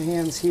off my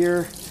hands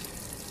here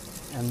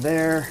and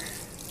there.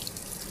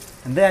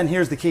 And then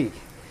here's the key.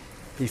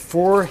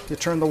 Before you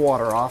turn the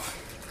water off,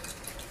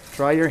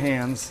 dry your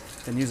hands,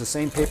 then use the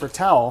same paper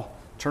towel,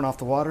 turn off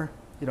the water.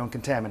 You don't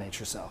contaminate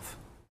yourself.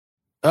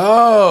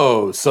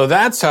 Oh, so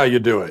that's how you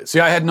do it.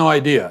 See, I had no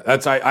idea.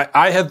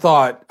 I had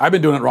thought, I've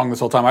been doing it wrong this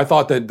whole time. I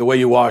thought that the way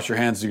you wash your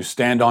hands is you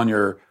stand on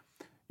your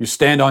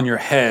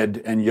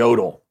head and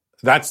yodel.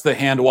 That's the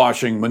hand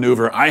washing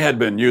maneuver I had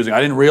been using. I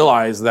didn't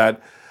realize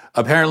that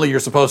apparently you're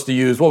supposed to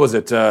use, what was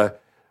it? What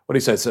he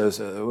said,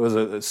 was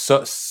it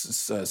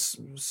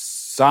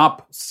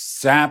sap?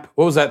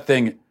 What was that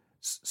thing?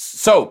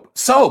 Soap.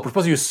 We're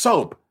supposed to use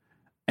soap.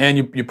 And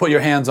you put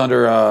your hands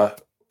under,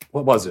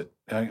 what was it?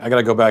 I got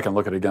to go back and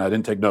look at it again. I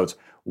didn't take notes.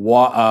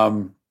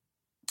 Water.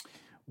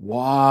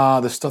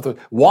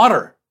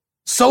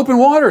 Soap and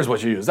water is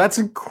what you use. That's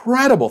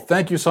incredible.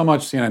 Thank you so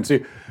much, CNN.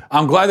 See,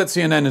 I'm glad that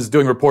CNN is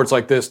doing reports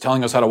like this,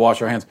 telling us how to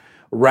wash our hands,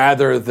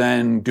 rather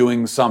than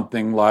doing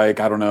something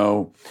like, I don't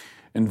know,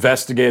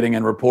 investigating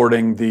and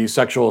reporting the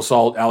sexual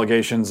assault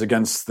allegations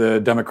against the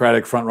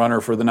Democratic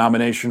frontrunner for the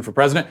nomination for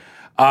president.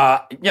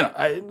 No, we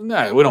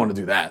don't want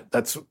to do that.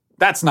 That's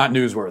not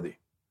newsworthy.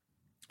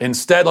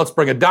 Instead, let's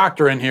bring a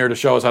doctor in here to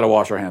show us how to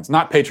wash our hands.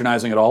 Not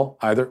patronizing at all,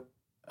 either,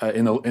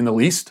 in the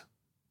least.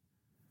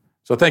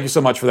 So thank you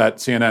so much for that,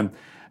 CNN.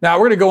 Now,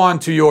 we're going to go on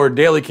to your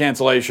daily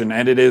cancellation,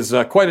 and it is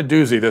quite a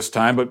doozy this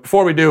time. But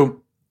before we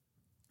do,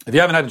 if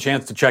you haven't had a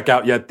chance to check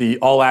out yet the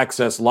All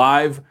Access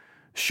Live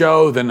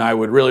show, then I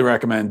would really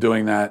recommend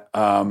doing that.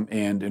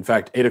 And in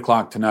fact, 8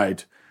 o'clock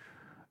tonight,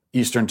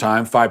 Eastern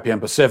Time, 5 p.m.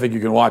 Pacific, you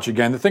can watch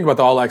again. The thing about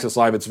the All Access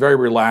Live, it's very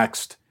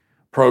relaxed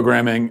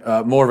programming,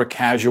 more of a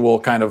casual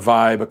kind of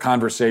vibe, a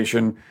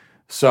conversation.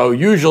 So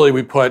usually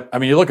we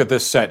you look at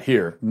this set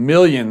here,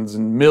 millions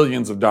and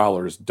millions of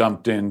dollars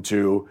dumped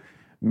into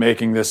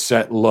making this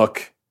set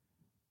look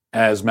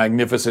as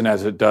magnificent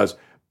as it does.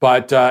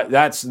 But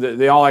that's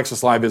the All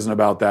Access Live isn't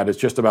about that. It's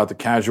just about the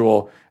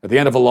casual, at the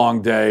end of a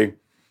long day,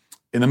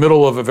 in the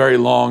middle of a very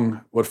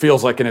long, what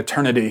feels like an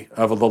eternity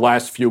of the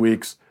last few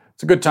weeks.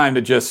 It's a good time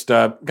to just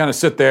kind of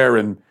sit there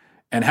and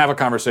have a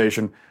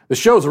conversation. The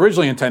show is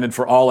originally intended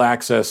for All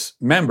Access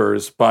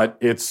members, but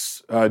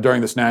it's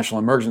during this national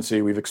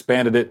emergency, we've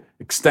extended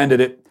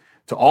it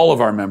to all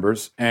of our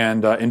members.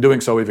 And in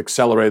doing so, we've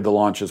accelerated the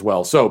launch as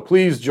well. So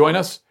please join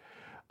us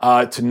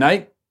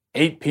tonight,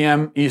 8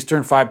 p.m.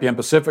 Eastern, 5 p.m.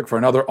 Pacific, for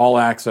another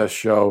all-access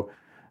show.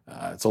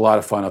 It's a lot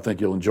of fun. I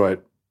think you'll enjoy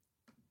it.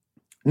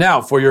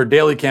 Now, for your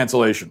daily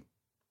cancellation.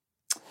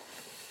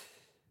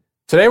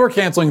 Today, we're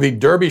canceling the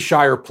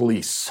Derbyshire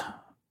Police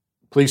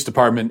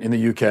Department in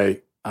the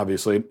UK,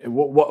 obviously.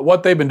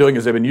 What they've been doing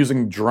is they've been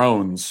using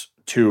drones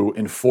to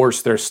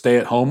enforce their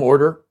stay-at-home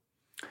order.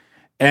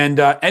 And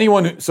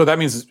so that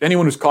means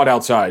anyone who's caught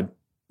outside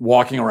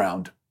walking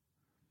around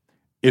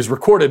is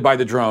recorded by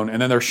the drone,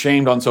 and then they're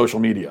shamed on social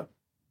media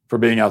for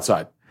being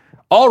outside.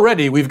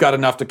 Already, we've got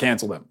enough to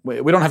cancel them.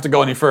 We don't have to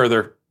go any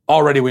further.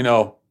 Already, we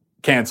know,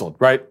 canceled,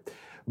 right?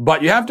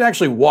 But you have to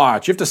actually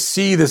watch. You have to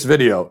see this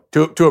video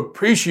to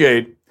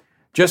appreciate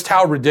just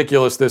how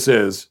ridiculous this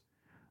is.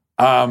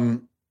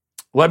 I'll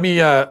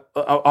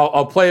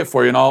play it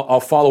for you, and I'll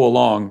follow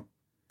along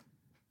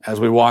as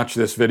we watch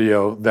this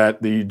video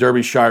that the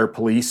Derbyshire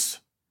Police,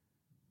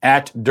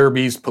 at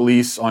Derby's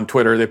Police on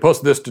Twitter, they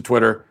posted this to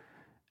Twitter,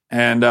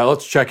 and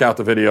let's check out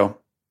the video.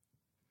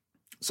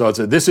 So it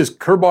said, "This is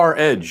Kerbar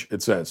Edge,"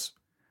 it says.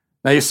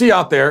 Now you see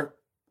out there,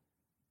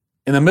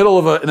 in the middle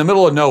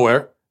of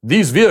nowhere,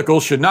 these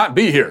vehicles should not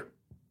be here.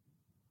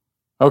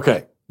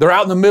 Okay, they're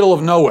out in the middle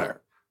of nowhere,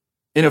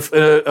 on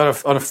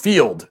a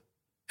field,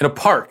 in a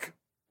park.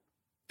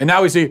 And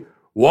now we see,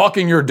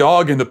 walking your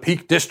dog in the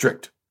Peak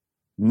District.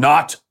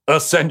 Not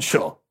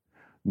essential.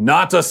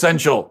 Not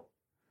essential.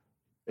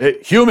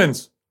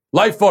 Humans,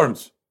 life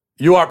forms,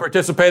 you are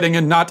participating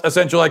in not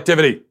essential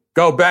activity.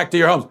 Go back to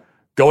your homes.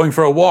 Going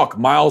for a walk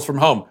miles from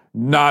home.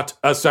 Not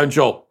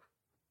essential.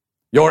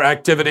 Your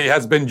activity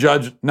has been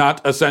judged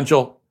not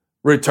essential.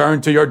 Return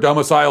to your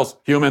domiciles,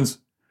 humans.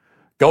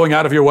 Going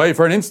out of your way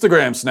for an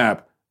Instagram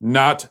snap.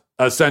 Not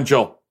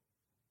essential.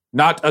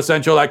 Not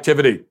essential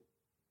activity.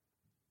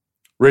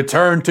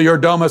 Return to your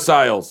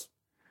domiciles.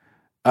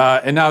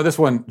 And now this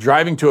one,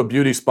 driving to a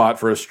beauty spot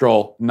for a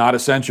stroll, not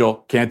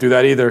essential. Can't do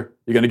that either.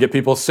 You're going to get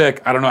people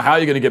sick. I don't know how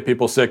you're going to get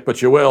people sick,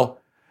 but you will.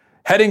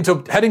 Heading to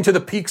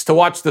the peaks to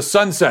watch the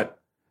sunset,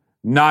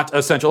 not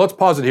essential. Let's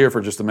pause it here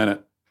for just a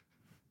minute.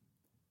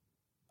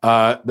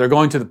 They're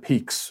going to the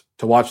peaks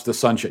to watch the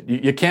sunset.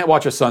 You can't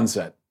watch a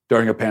sunset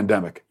during a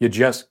pandemic. You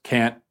just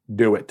can't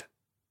do it.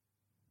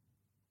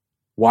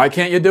 Why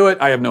can't you do it?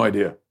 I have no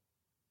idea.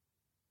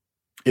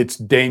 It's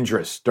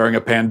dangerous during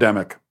a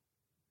pandemic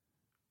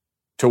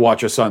to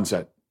watch a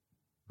sunset.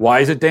 Why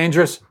is it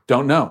dangerous?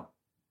 Don't know.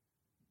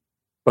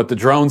 But the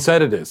drone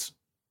said it is.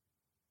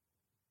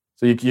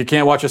 So you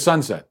can't watch a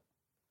sunset.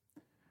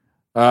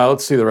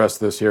 Let's see the rest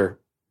of this here.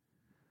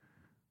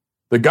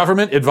 The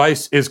government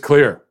advice is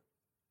clear.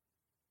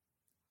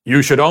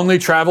 You should only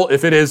travel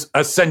if it is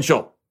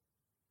essential.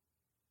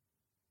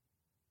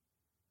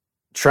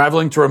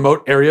 Traveling to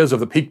remote areas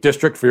of the Peak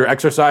District for your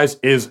exercise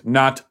is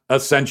not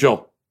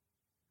essential.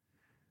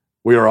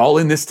 We are all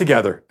in this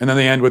together. And then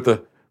they end with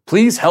the,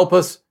 please help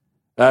us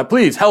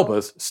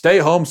stay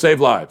home,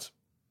 save lives.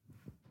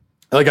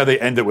 I like how they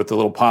end it with the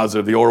little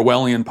positive, the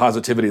Orwellian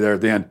positivity there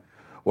at the end.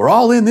 We're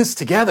all in this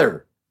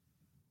together.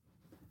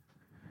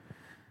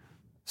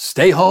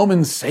 Stay home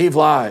and save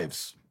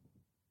lives.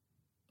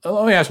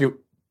 Let me ask you,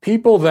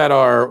 people that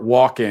are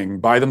walking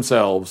by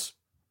themselves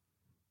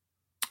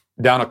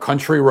down a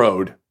country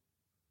road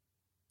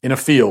in a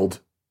field,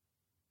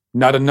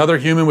 not another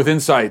human within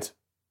sight,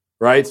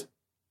 right?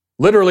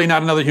 Literally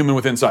not another human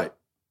within sight.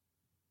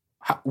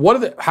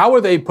 How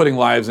are they putting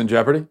lives in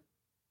jeopardy?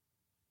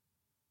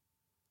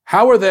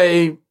 How are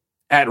they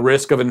at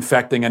risk of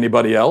infecting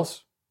anybody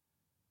else?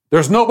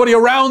 There's nobody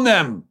around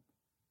them.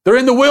 They're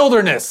in the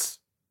wilderness.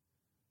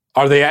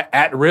 Are they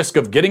at risk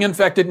of getting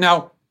infected?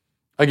 Now,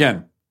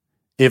 again,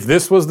 if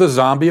this was the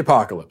zombie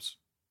apocalypse,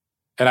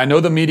 and I know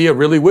the media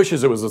really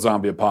wishes it was a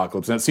zombie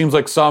apocalypse, and it seems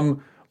like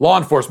some law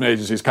enforcement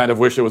agencies kind of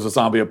wish it was a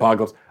zombie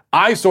apocalypse.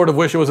 I sort of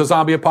wish it was a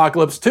zombie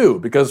apocalypse too,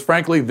 because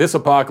frankly, this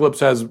apocalypse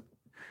has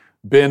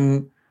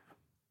been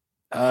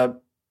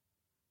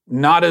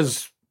not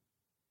as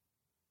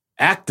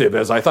active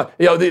as I thought.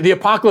 You know, the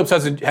apocalypse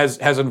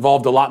has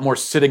involved a lot more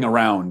sitting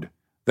around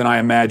than I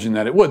imagined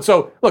that it would.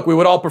 So, look, we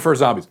would all prefer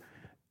zombies.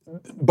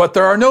 But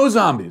there are no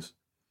zombies.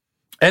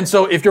 And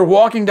so if you're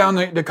walking down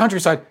the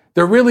countryside,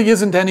 there really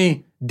isn't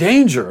any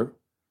danger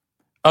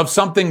of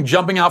something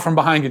jumping out from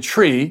behind a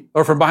tree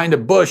or from behind a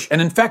bush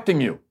and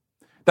infecting you.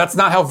 That's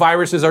not how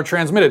viruses are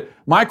transmitted.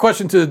 My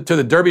question to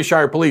the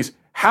Derbyshire Police,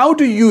 how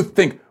do you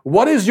think,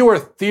 what is your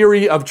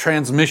theory of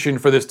transmission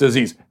for this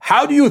disease?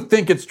 How do you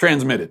think it's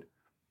transmitted?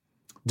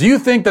 Do you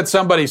think that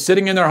somebody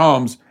sitting in their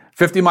homes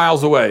 50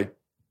 miles away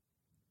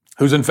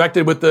who's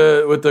infected with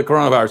the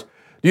coronavirus,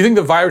 do you think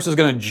the virus is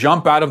going to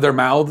jump out of their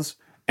mouths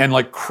and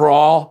like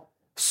crawl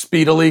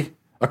speedily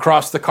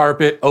across the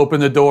carpet, open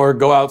the door,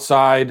 go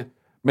outside,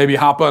 maybe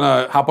hop on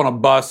a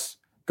bus,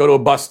 go to a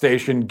bus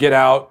station, get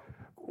out,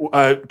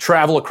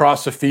 travel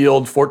across a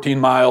field 14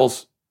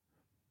 miles,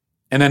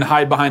 and then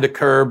hide behind a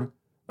curve,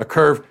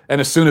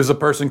 and as soon as a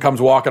person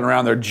comes walking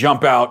around there,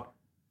 jump out,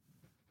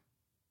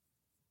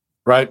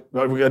 right?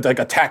 Like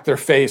attack their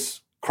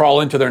face,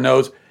 crawl into their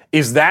nose.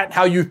 Is that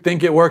how you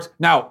think it works?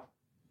 Now,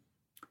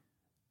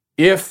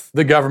 if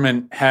the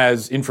government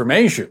has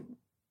information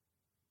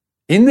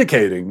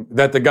indicating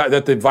that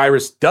the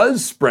virus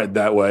does spread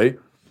that way,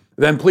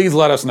 then please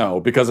let us know,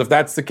 because if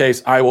that's the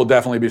case, I will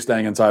definitely be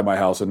staying inside my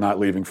house and not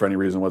leaving for any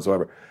reason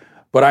whatsoever.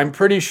 But I'm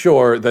pretty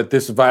sure that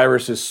this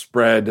virus is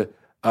spread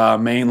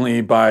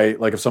mainly by,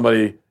 like, if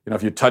somebody,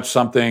 if you touch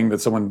something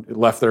that someone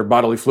left their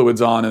bodily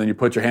fluids on and then you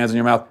put your hands in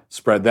your mouth,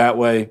 spread that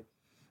way.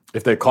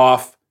 If they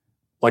cough,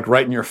 like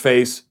right in your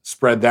face,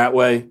 spread that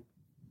way.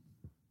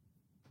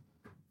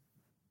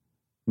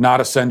 Not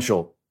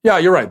essential. Yeah,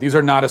 you're right. These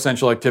are not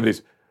essential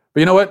activities. But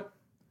you know what?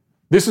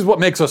 This is what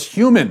makes us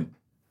human.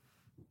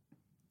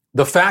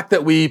 The fact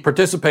that we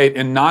participate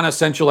in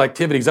non-essential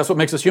activities, that's what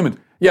makes us human.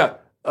 Yeah,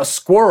 a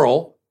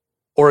squirrel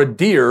or a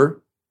deer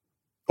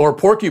or a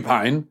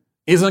porcupine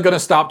isn't going to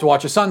stop to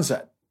watch a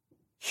sunset.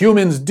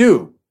 Humans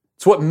do.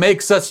 It's what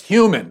makes us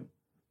human.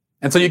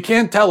 And so you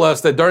can't tell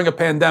us that during a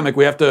pandemic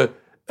we have to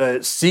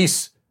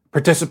cease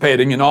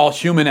participating in all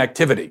human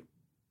activity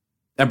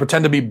and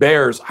pretend to be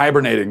bears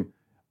hibernating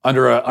in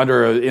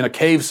a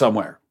cave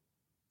somewhere.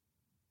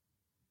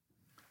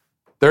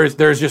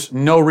 There's just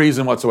no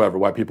reason whatsoever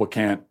why people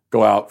can't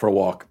go out for a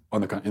walk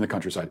in the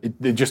countryside.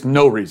 Just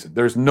no reason.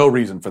 There's no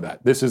reason for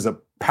that. This is a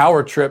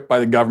power trip by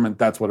the government.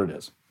 That's what it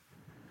is.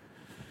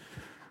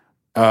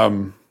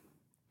 And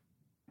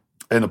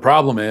the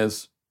problem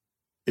is,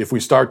 if we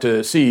start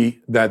to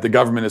see that the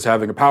government is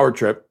having a power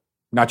trip,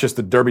 not just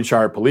the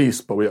Derbyshire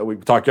police, but we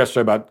talked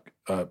yesterday about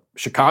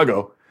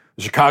Chicago.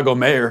 The Chicago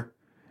mayor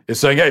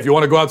is saying, hey, if you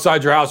want to go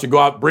outside your house, you go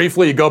out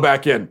briefly, you go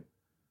back in.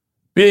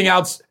 Being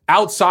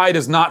outside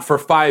is not for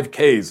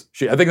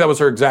 5Ks. I think that was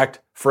her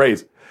exact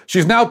phrase.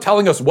 She's now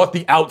telling us what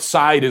the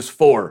outside is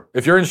for.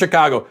 If you're in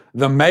Chicago,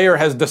 the mayor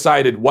has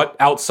decided what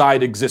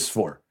outside exists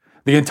for.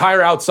 The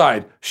entire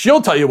outside.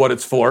 She'll tell you what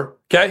it's for,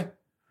 okay?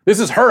 This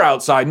is her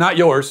outside, not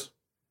yours.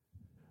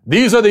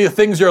 These are the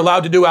things you're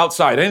allowed to do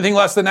outside. Anything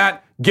less than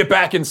that, get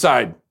back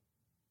inside,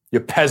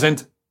 you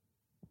peasant.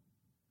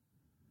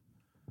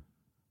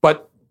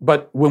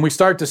 But when we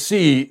start to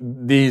see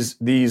these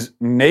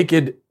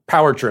naked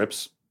power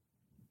trips,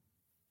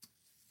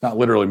 not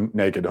literally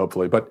naked,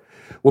 hopefully, but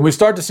when we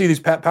start to see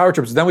these power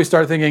trips, then we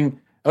start thinking,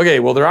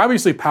 okay, well, they're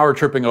obviously power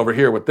tripping over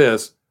here with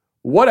this.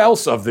 What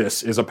else of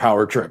this is a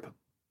power trip?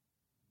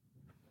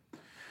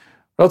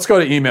 Let's go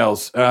to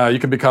emails. You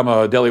can become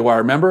a Daily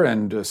Wire member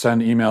and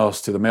send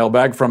emails to the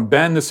mailbag. From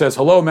Ben that says,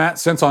 hello, Matt.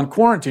 Since on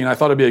quarantine, I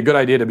thought it'd be a good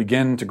idea to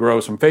begin to grow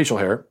some facial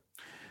hair.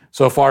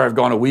 So far, I've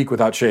gone a week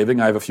without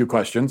shaving. I have a few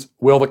questions.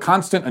 Will the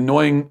constant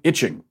annoying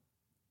itching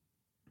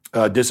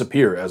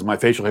disappear as my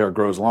facial hair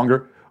grows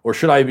longer? Or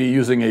should I be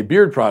using a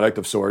beard product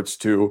of sorts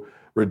to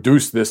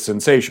reduce this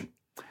sensation?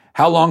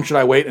 How long should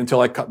I wait until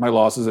I cut my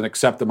losses and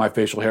accept that my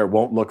facial hair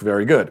won't look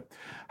very good?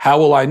 How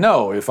will I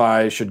know if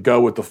I should go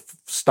with the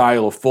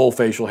style of full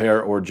facial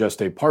hair or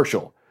just a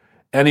partial?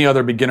 Any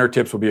other beginner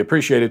tips would be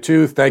appreciated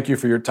too. Thank you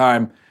for your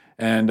time,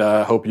 and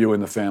hope you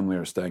and the family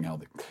are staying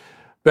healthy.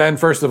 Ben,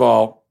 first of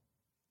all,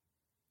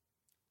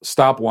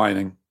 stop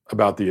whining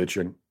about the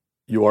itching.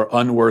 You are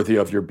unworthy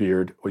of your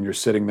beard when you're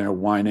sitting there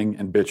whining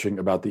and bitching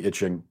about the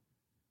itching.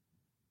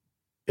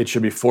 It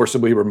should be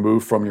forcibly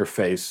removed from your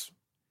face.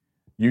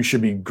 You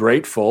should be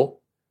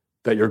grateful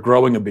that you're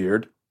growing a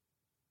beard.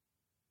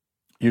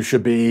 You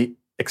should be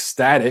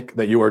ecstatic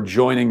that you are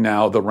joining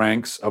now the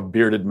ranks of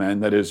bearded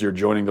men. That is, you're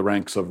joining the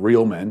ranks of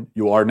real men.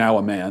 You are now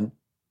a man,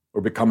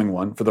 or becoming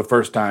one, for the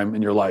first time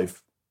in your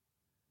life.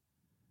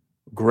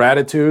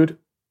 Gratitude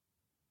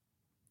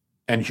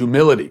and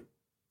humility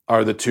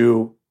are the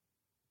two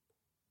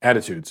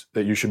attitudes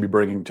that you should be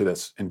bringing to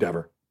this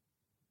endeavor,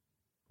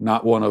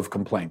 not one of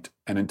complaint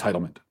and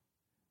entitlement.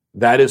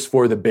 That is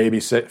for the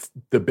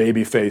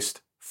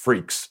baby-faced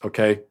freaks,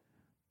 okay?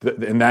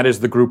 And that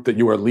is the group that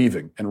you are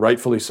leaving, and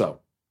rightfully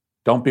so.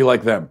 Don't be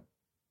like them.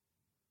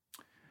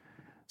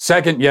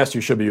 Second, yes,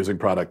 you should be using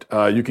product.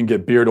 You can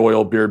get beard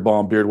oil, beard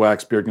balm, beard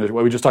wax, beard conditioner.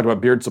 Well, we just talked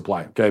about Beard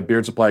Supply, okay?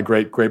 Beard Supply,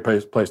 great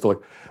place to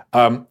look.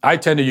 I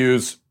tend to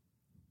use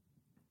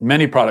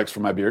many products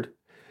for my beard,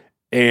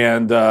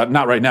 and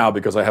not right now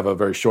because I have a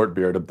very short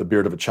beard, the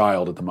beard of a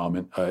child at the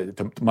moment,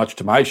 much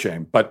to my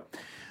shame. But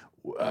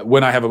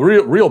when I have a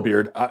real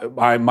beard,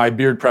 my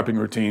beard prepping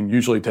routine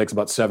usually takes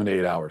about 7 to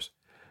 8 hours.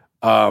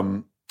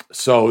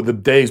 So the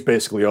day's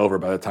basically over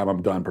by the time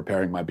I'm done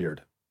preparing my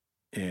beard.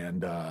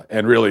 And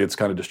really, it's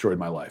kind of destroyed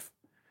my life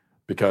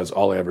because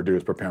all I ever do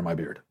is prepare my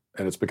beard.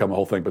 And it's become a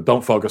whole thing. But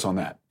don't focus on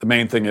that. The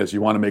main thing is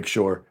you want to make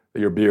sure that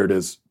your beard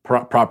is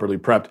properly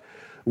prepped.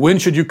 When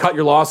should you cut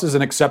your losses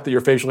and accept that your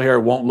facial hair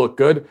won't look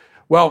good?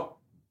 Well,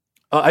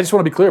 I just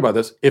want to be clear about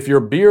this. If your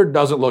beard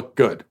doesn't look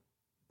good,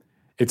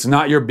 it's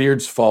not your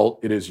beard's fault.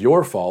 It is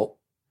your fault.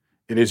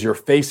 It is your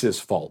face's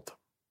fault.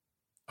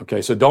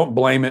 Okay, so don't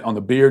blame it on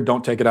the beard.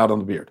 Don't take it out on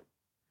the beard.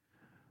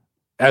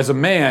 As a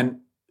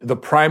man, the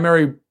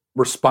primary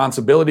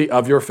responsibility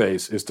of your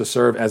face is to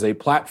serve as a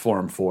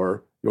platform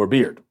for your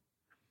beard.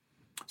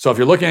 So if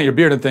you're looking at your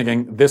beard and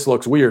thinking, this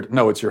looks weird,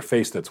 no, it's your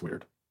face that's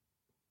weird.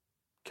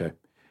 Okay.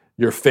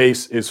 your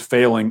face is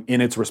failing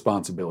in its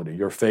responsibility.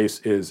 Your face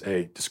is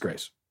a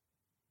disgrace.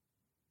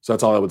 So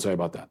that's all I would say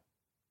about that.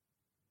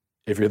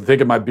 If you're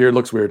thinking my beard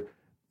looks weird,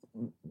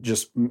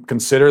 just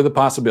consider the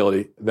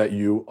possibility that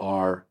you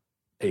are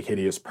a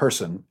hideous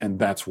person, and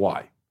that's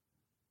why.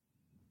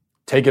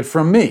 Take it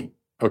from me,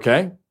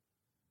 okay?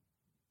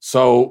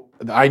 So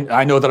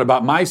I know that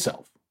about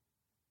myself.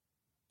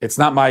 It's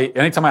not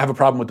anytime I have a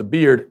problem with the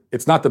beard,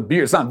 it's not the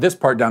beard, it's not this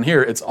part down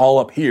here, it's all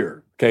up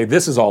here, okay?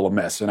 This is all a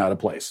mess and out of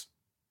place.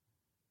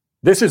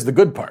 This is the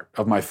good part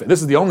of my face.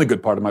 This is the only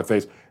good part of my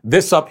face.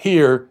 This up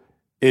here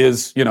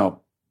is,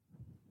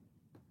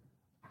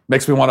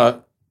 makes me want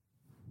to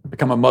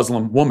become a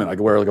Muslim woman. I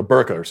could wear like a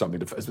burqa or something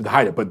to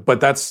hide it.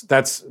 But that's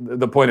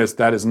the point is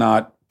that is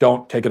not,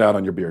 don't take it out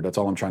on your beard. That's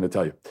all I'm trying to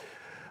tell you.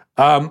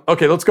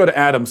 Okay, let's go to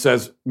Adam.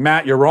 Says,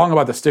 Matt, you're wrong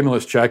about the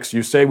stimulus checks.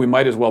 You say we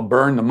might as well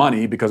burn the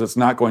money because it's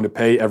not going to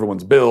pay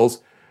everyone's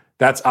bills.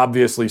 That's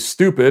obviously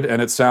stupid,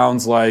 and it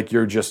sounds like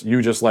you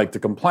just like to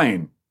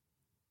complain.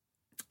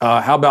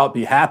 How about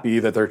be happy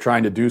that they're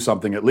trying to do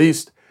something at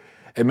least?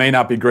 It may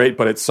not be great,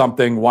 but it's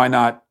something. Why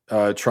not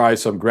try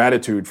some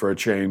gratitude for a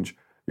change?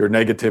 Your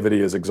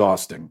negativity is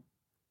exhausting.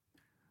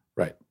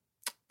 Right.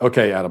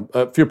 Okay, Adam,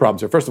 a few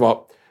problems here. First of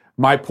all,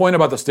 my point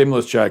about the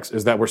stimulus checks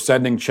is that we're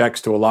sending checks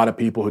to a lot of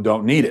people who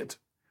don't need it.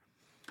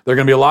 There are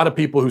going to be a lot of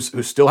people who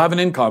still have an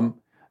income,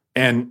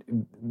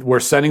 and we're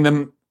sending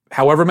them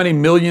however many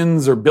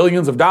millions or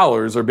billions of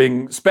dollars are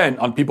being spent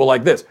on people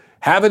like this.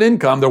 Have an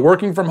income, they're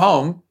working from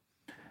home,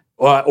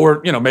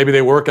 or maybe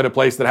they work at a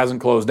place that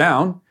hasn't closed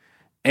down,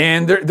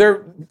 and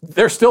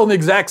they're still in the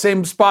exact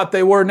same spot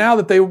they were now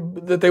that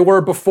they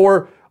were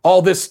before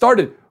all this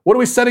started. What are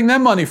we sending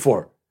them money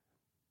for?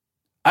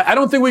 I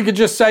don't think we could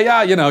just say,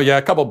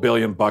 a couple $1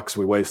 billion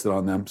we wasted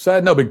on them. So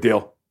no big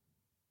deal.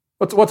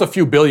 What's a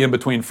few billion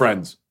between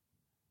friends?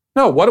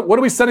 No, what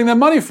are we sending them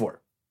money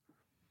for?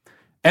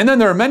 And then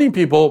there are many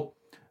people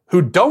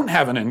who don't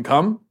have an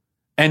income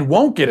and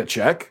won't get a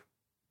check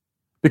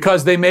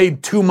because they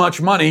made too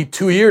much money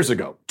 2 years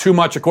ago. Too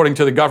much according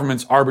to the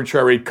government's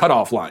arbitrary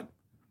cutoff line.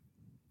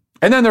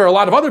 And then there are a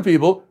lot of other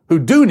people who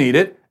do need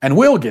it and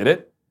will get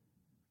it.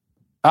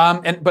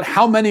 But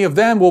how many of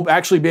them will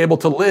actually be able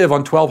to live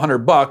on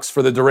 $1,200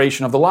 for the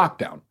duration of the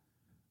lockdown?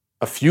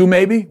 A few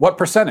maybe? What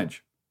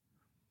percentage?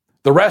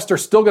 The rest are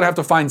still going to have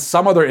to find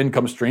some other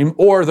income stream,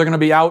 or they're going to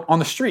be out on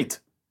the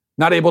street,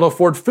 not able to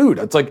afford food.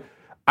 It's like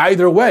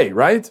either way,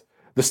 right?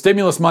 The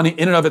stimulus money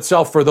in and of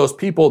itself for those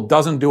people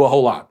doesn't do a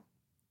whole lot.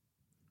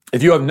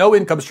 If you have no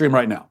income stream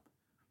right now,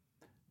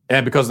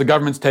 and because the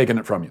government's taken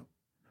it from you,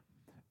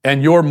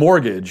 and your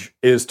mortgage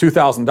is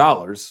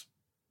 $2,000,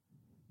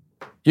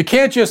 you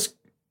can't just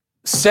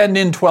send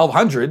in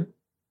 $1,200.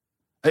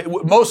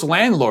 Most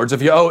landlords,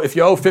 if you owe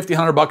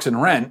 $1,500 in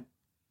rent,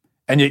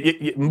 and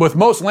you, with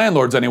most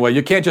landlords anyway,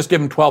 you can't just give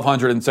them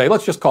 $1,200 and say,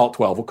 let's just call it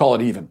 12. We'll call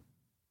it even.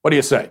 What do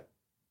you say?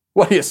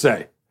 What do you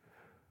say?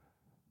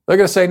 They're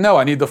going to say, no,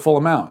 I need the full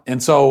amount.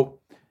 And so,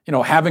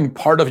 having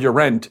part of your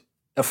rent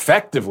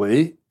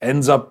effectively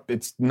ends up,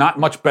 it's not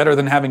much better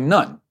than having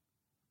none.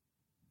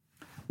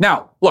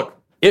 Now, look,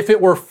 if it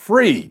were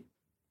free,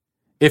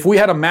 if we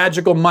had a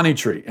magical money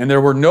tree and there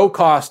were no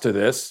cost to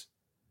this,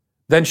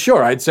 then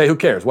sure, I'd say, who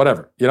cares?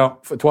 Whatever.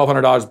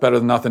 $1,200 is better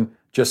than nothing.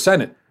 Just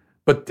send it.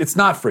 But it's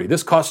not free.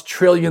 This costs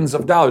trillions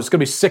of dollars. It's going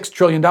to be $6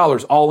 trillion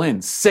all in.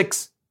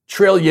 $6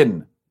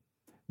 trillion.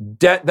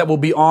 Debt that will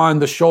be on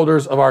the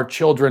shoulders of our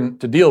children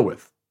to deal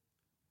with.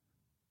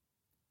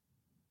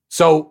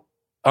 So,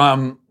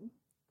 call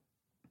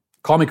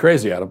me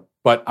crazy, Adam,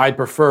 but I'd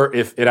prefer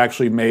if it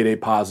actually made a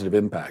positive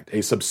impact,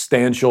 a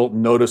substantial,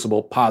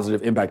 noticeable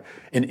positive impact,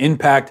 an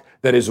impact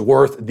that is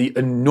worth the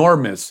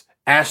enormous,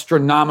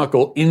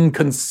 astronomical,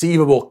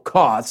 inconceivable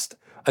cost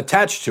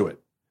attached to it.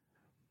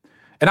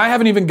 And I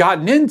haven't even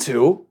gotten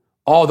into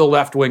all the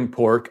left-wing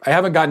pork. I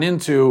haven't gotten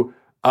into,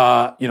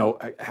 how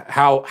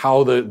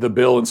the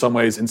bill in some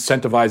ways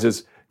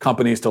incentivizes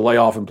companies to lay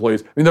off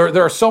employees. I mean,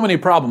 there are so many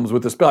problems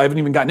with this bill. I haven't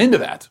even gotten into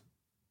that.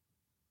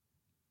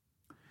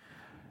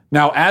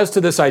 Now, as to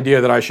this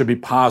idea that I should be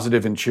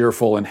positive and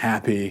cheerful and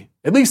happy,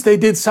 at least they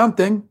did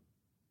something.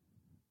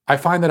 I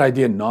find that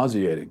idea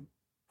nauseating,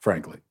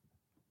 frankly.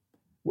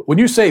 When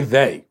you say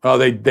they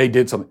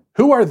did something,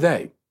 who are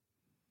they?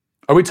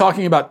 Are we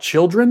talking about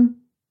children?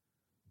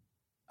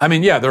 I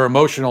mean, yeah, they're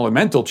emotional and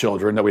mental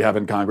children that we have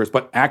in Congress,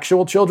 but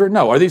actual children?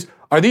 No. Are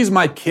these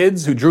my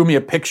kids who drew me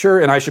a picture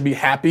and I should be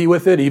happy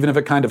with it, even if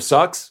it kind of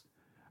sucks?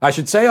 I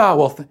should say,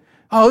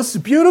 this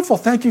is beautiful.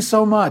 Thank you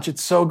so much.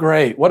 It's so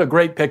great. What a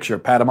great picture.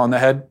 Pat them on the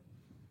head.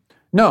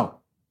 No.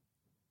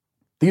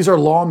 These are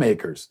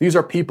lawmakers. These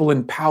are people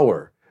in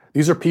power.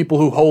 These are people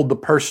who hold the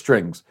purse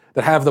strings,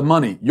 that have the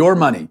money, your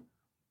money,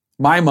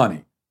 my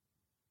money.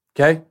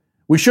 Okay?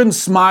 We shouldn't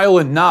smile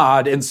and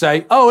nod and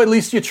say, at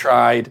least you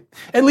tried.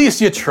 At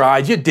least you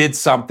tried. You did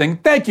something.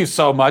 Thank you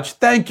so much.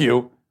 Thank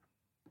you.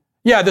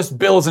 Yeah, this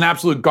bill is an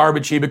absolute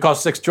garbage heap. It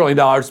costs $6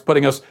 trillion,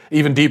 putting us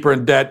even deeper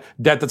in debt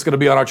that's going to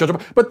be on our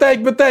children. But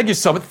thank you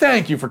so much.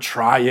 Thank you for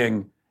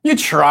trying. You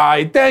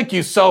tried. Thank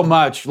you so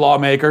much,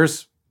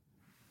 lawmakers.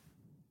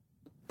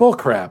 Bull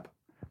crap.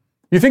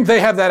 You think they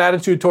have that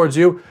attitude towards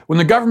you? When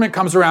the government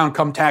comes around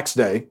come tax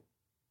day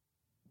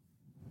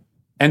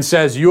and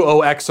says you owe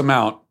X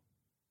amount,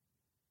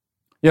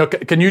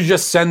 can you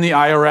just send the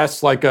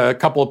IRS like a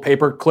couple of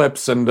paper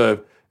clips and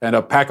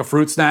a pack of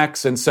fruit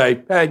snacks and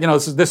say, hey,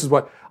 this is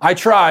what I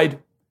tried.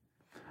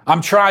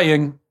 I'm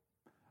trying.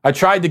 I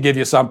tried to give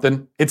you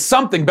something. It's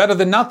something better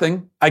than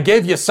nothing. I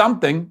gave you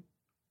something.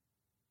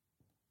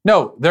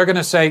 No, they're going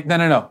to say,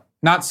 no,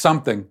 not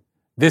something.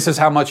 This is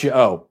how much you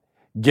owe.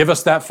 Give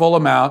us that full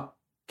amount,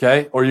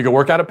 okay? Or you can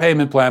work out a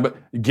payment plan, but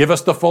give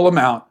us the full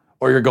amount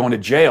or you're going to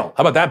jail.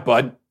 How about that,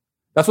 bud?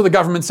 That's what the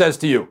government says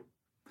to you.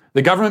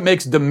 The government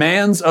makes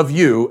demands of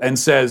you and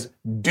says,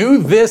 do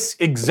this,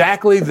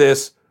 exactly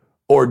this,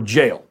 or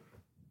jail.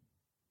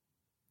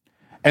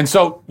 And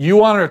so you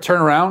want to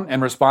turn around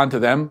and respond to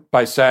them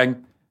by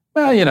saying,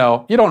 well, you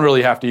don't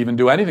really have to even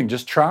do anything.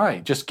 Just try.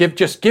 Just give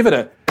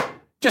a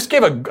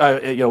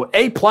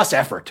A+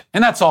 effort.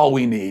 And that's all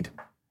we need.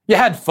 You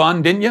had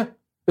fun, didn't you?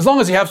 As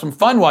long as you have some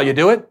fun while you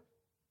do it.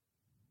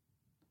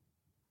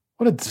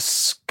 What a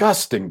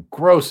disgusting,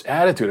 gross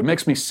attitude. It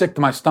makes me sick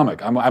to my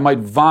stomach. I might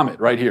vomit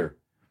right here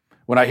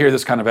when I hear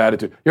this kind of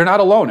attitude. You're not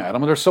alone,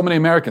 Adam. There's so many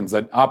Americans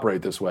that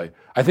operate this way.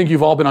 I think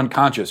you've all been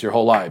unconscious your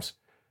whole lives.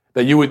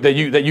 That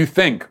you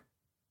think.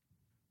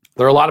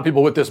 There are a lot of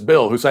people with this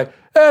bill who say,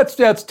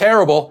 it's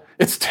terrible.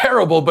 It's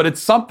terrible, but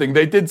it's something.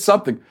 They did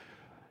something.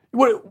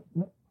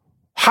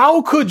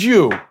 How could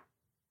you,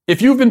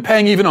 if you've been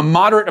paying even a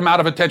moderate amount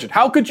of attention,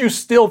 how could you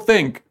still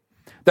think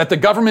that the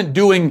government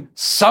doing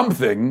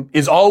something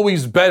is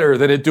always better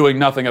than it doing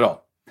nothing at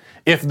all?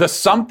 If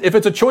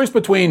it's a choice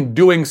between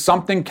doing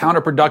something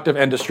counterproductive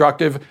and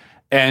destructive,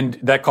 and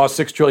that costs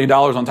 $6 trillion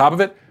on top of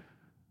it,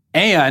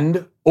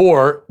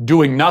 or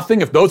doing nothing,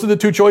 if those are the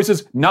two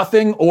choices,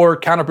 nothing or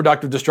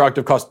counterproductive,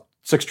 destructive costs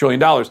 $6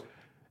 trillion,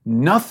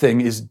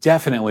 nothing is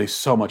definitely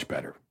so much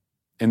better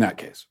in that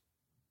case.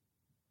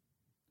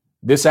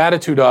 This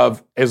attitude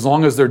of, as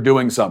long as they're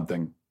doing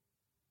something,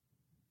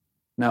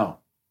 no.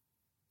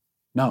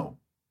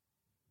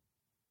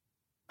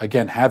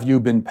 Again, have you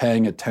been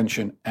paying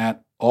attention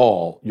at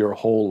all your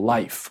whole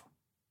life?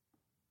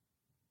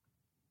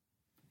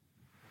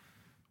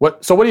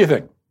 So what do you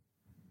think?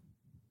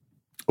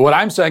 What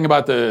I'm saying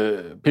about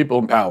the people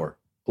in power,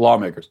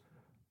 lawmakers,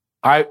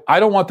 I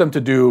don't want them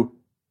to do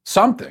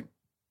something,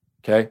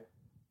 okay?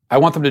 I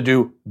want them to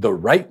do the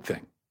right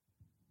thing.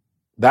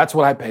 That's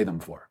what I pay them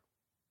for.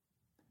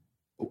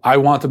 I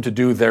want them to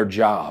do their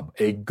job,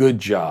 a good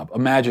job.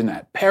 Imagine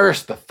that.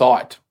 Perish the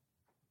thought.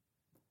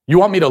 You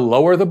want me to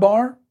lower the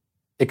bar?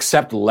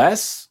 Accept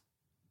less?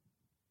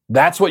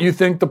 That's what you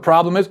think the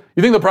problem is?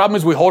 You think the problem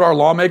is we hold our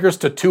lawmakers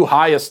to too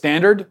high a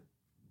standard?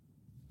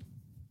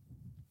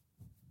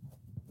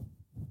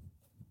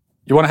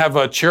 You want to have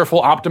a cheerful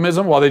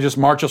optimism while they just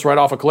march us right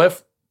off a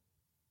cliff?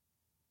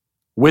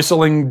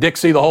 Whistling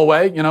Dixie the whole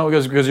way,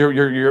 because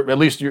you're at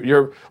least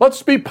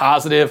let's be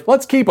positive.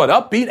 Let's keep an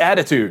upbeat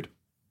attitude.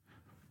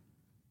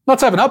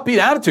 Let's have an upbeat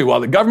attitude while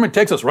the government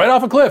takes us right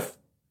off a cliff.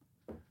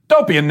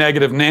 Don't be a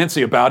negative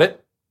Nancy about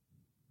it.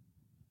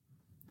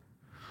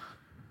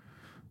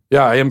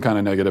 Yeah, I am kind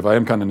of negative. I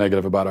am kind of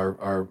negative about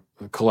our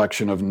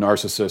collection of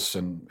narcissists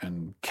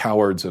and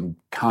cowards and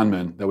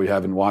conmen that we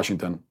have in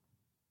Washington.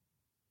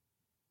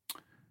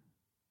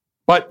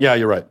 But yeah,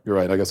 you're right.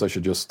 I guess I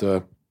should just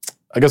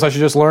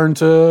learn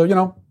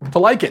to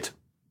like it.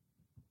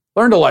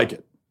 Learn to like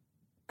it.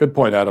 Good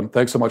point, Adam.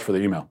 Thanks so much for the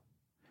email.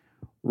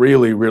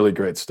 Really, really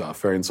great stuff.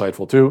 Very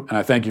insightful too. And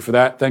I thank you for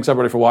that. Thanks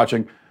everybody for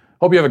watching.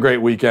 Hope you have a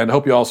great weekend.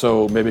 Hope you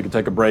also maybe can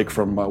take a break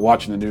from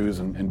watching the news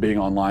and being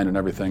online and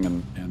everything.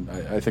 And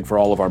I think for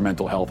all of our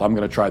mental health, I'm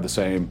going to try the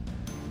same.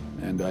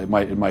 And it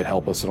might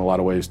help us in a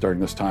lot of ways during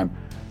this time.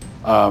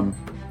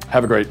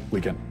 Have a great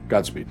weekend.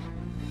 Godspeed.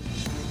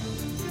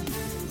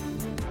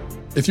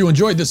 If you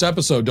enjoyed this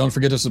episode, don't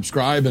forget to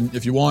subscribe. And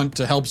if you want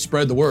to help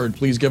spread the word,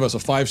 please give us a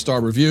 5-star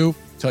review.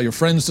 Tell your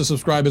friends to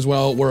subscribe as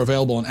well. We're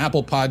available on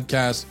Apple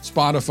Podcasts,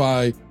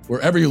 Spotify,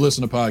 wherever you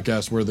listen to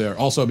podcasts, we're there.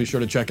 Also, be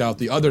sure to check out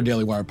the other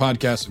Daily Wire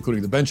podcasts,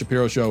 including The Ben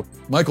Shapiro Show,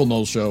 Michael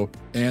Knowles Show,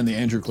 and The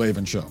Andrew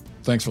Klavan Show.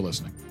 Thanks for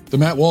listening. The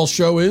Matt Walsh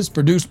Show is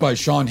produced by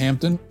Sean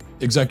Hampton,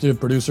 executive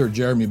producer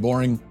Jeremy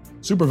Boring,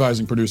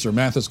 supervising producer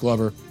Mathis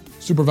Glover,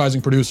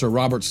 supervising producer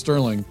Robert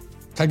Sterling,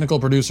 technical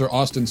producer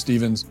Austin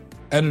Stevens,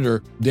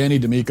 editor Danny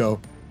D'Amico,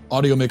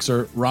 audio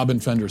mixer Robin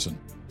Fenderson.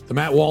 The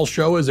Matt Walsh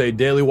Show is a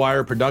Daily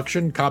Wire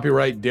production,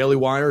 copyright Daily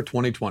Wire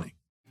 2020.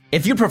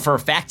 If you prefer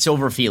facts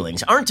over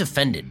feelings, aren't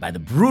offended by the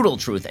brutal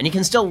truth, and you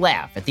can still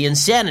laugh at the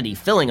insanity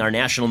filling our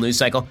national news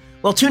cycle,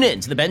 well, tune in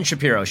to The Ben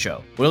Shapiro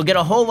Show. We'll get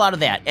a whole lot of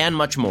that and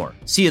much more.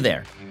 See you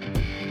there.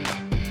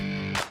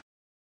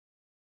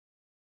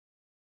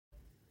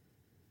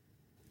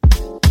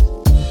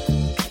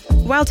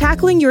 While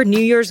tackling your New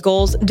Year's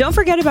goals, don't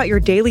forget about your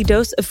daily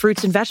dose of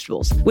fruits and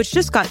vegetables, which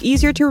just got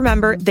easier to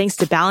remember thanks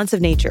to Balance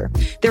of Nature.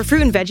 Their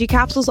fruit and veggie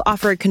capsules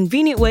offer a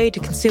convenient way to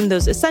consume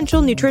those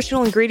essential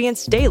nutritional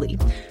ingredients daily.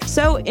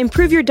 So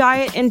improve your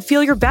diet and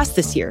feel your best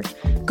this year.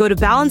 Go to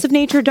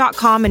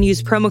balanceofnature.com and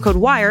use promo code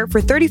WIRE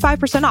for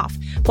 35% off,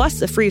 plus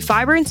a free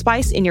fiber and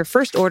spice in your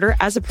first order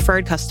as a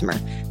preferred customer.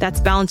 That's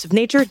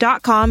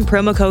balanceofnature.com,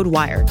 promo code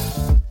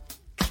WIRE.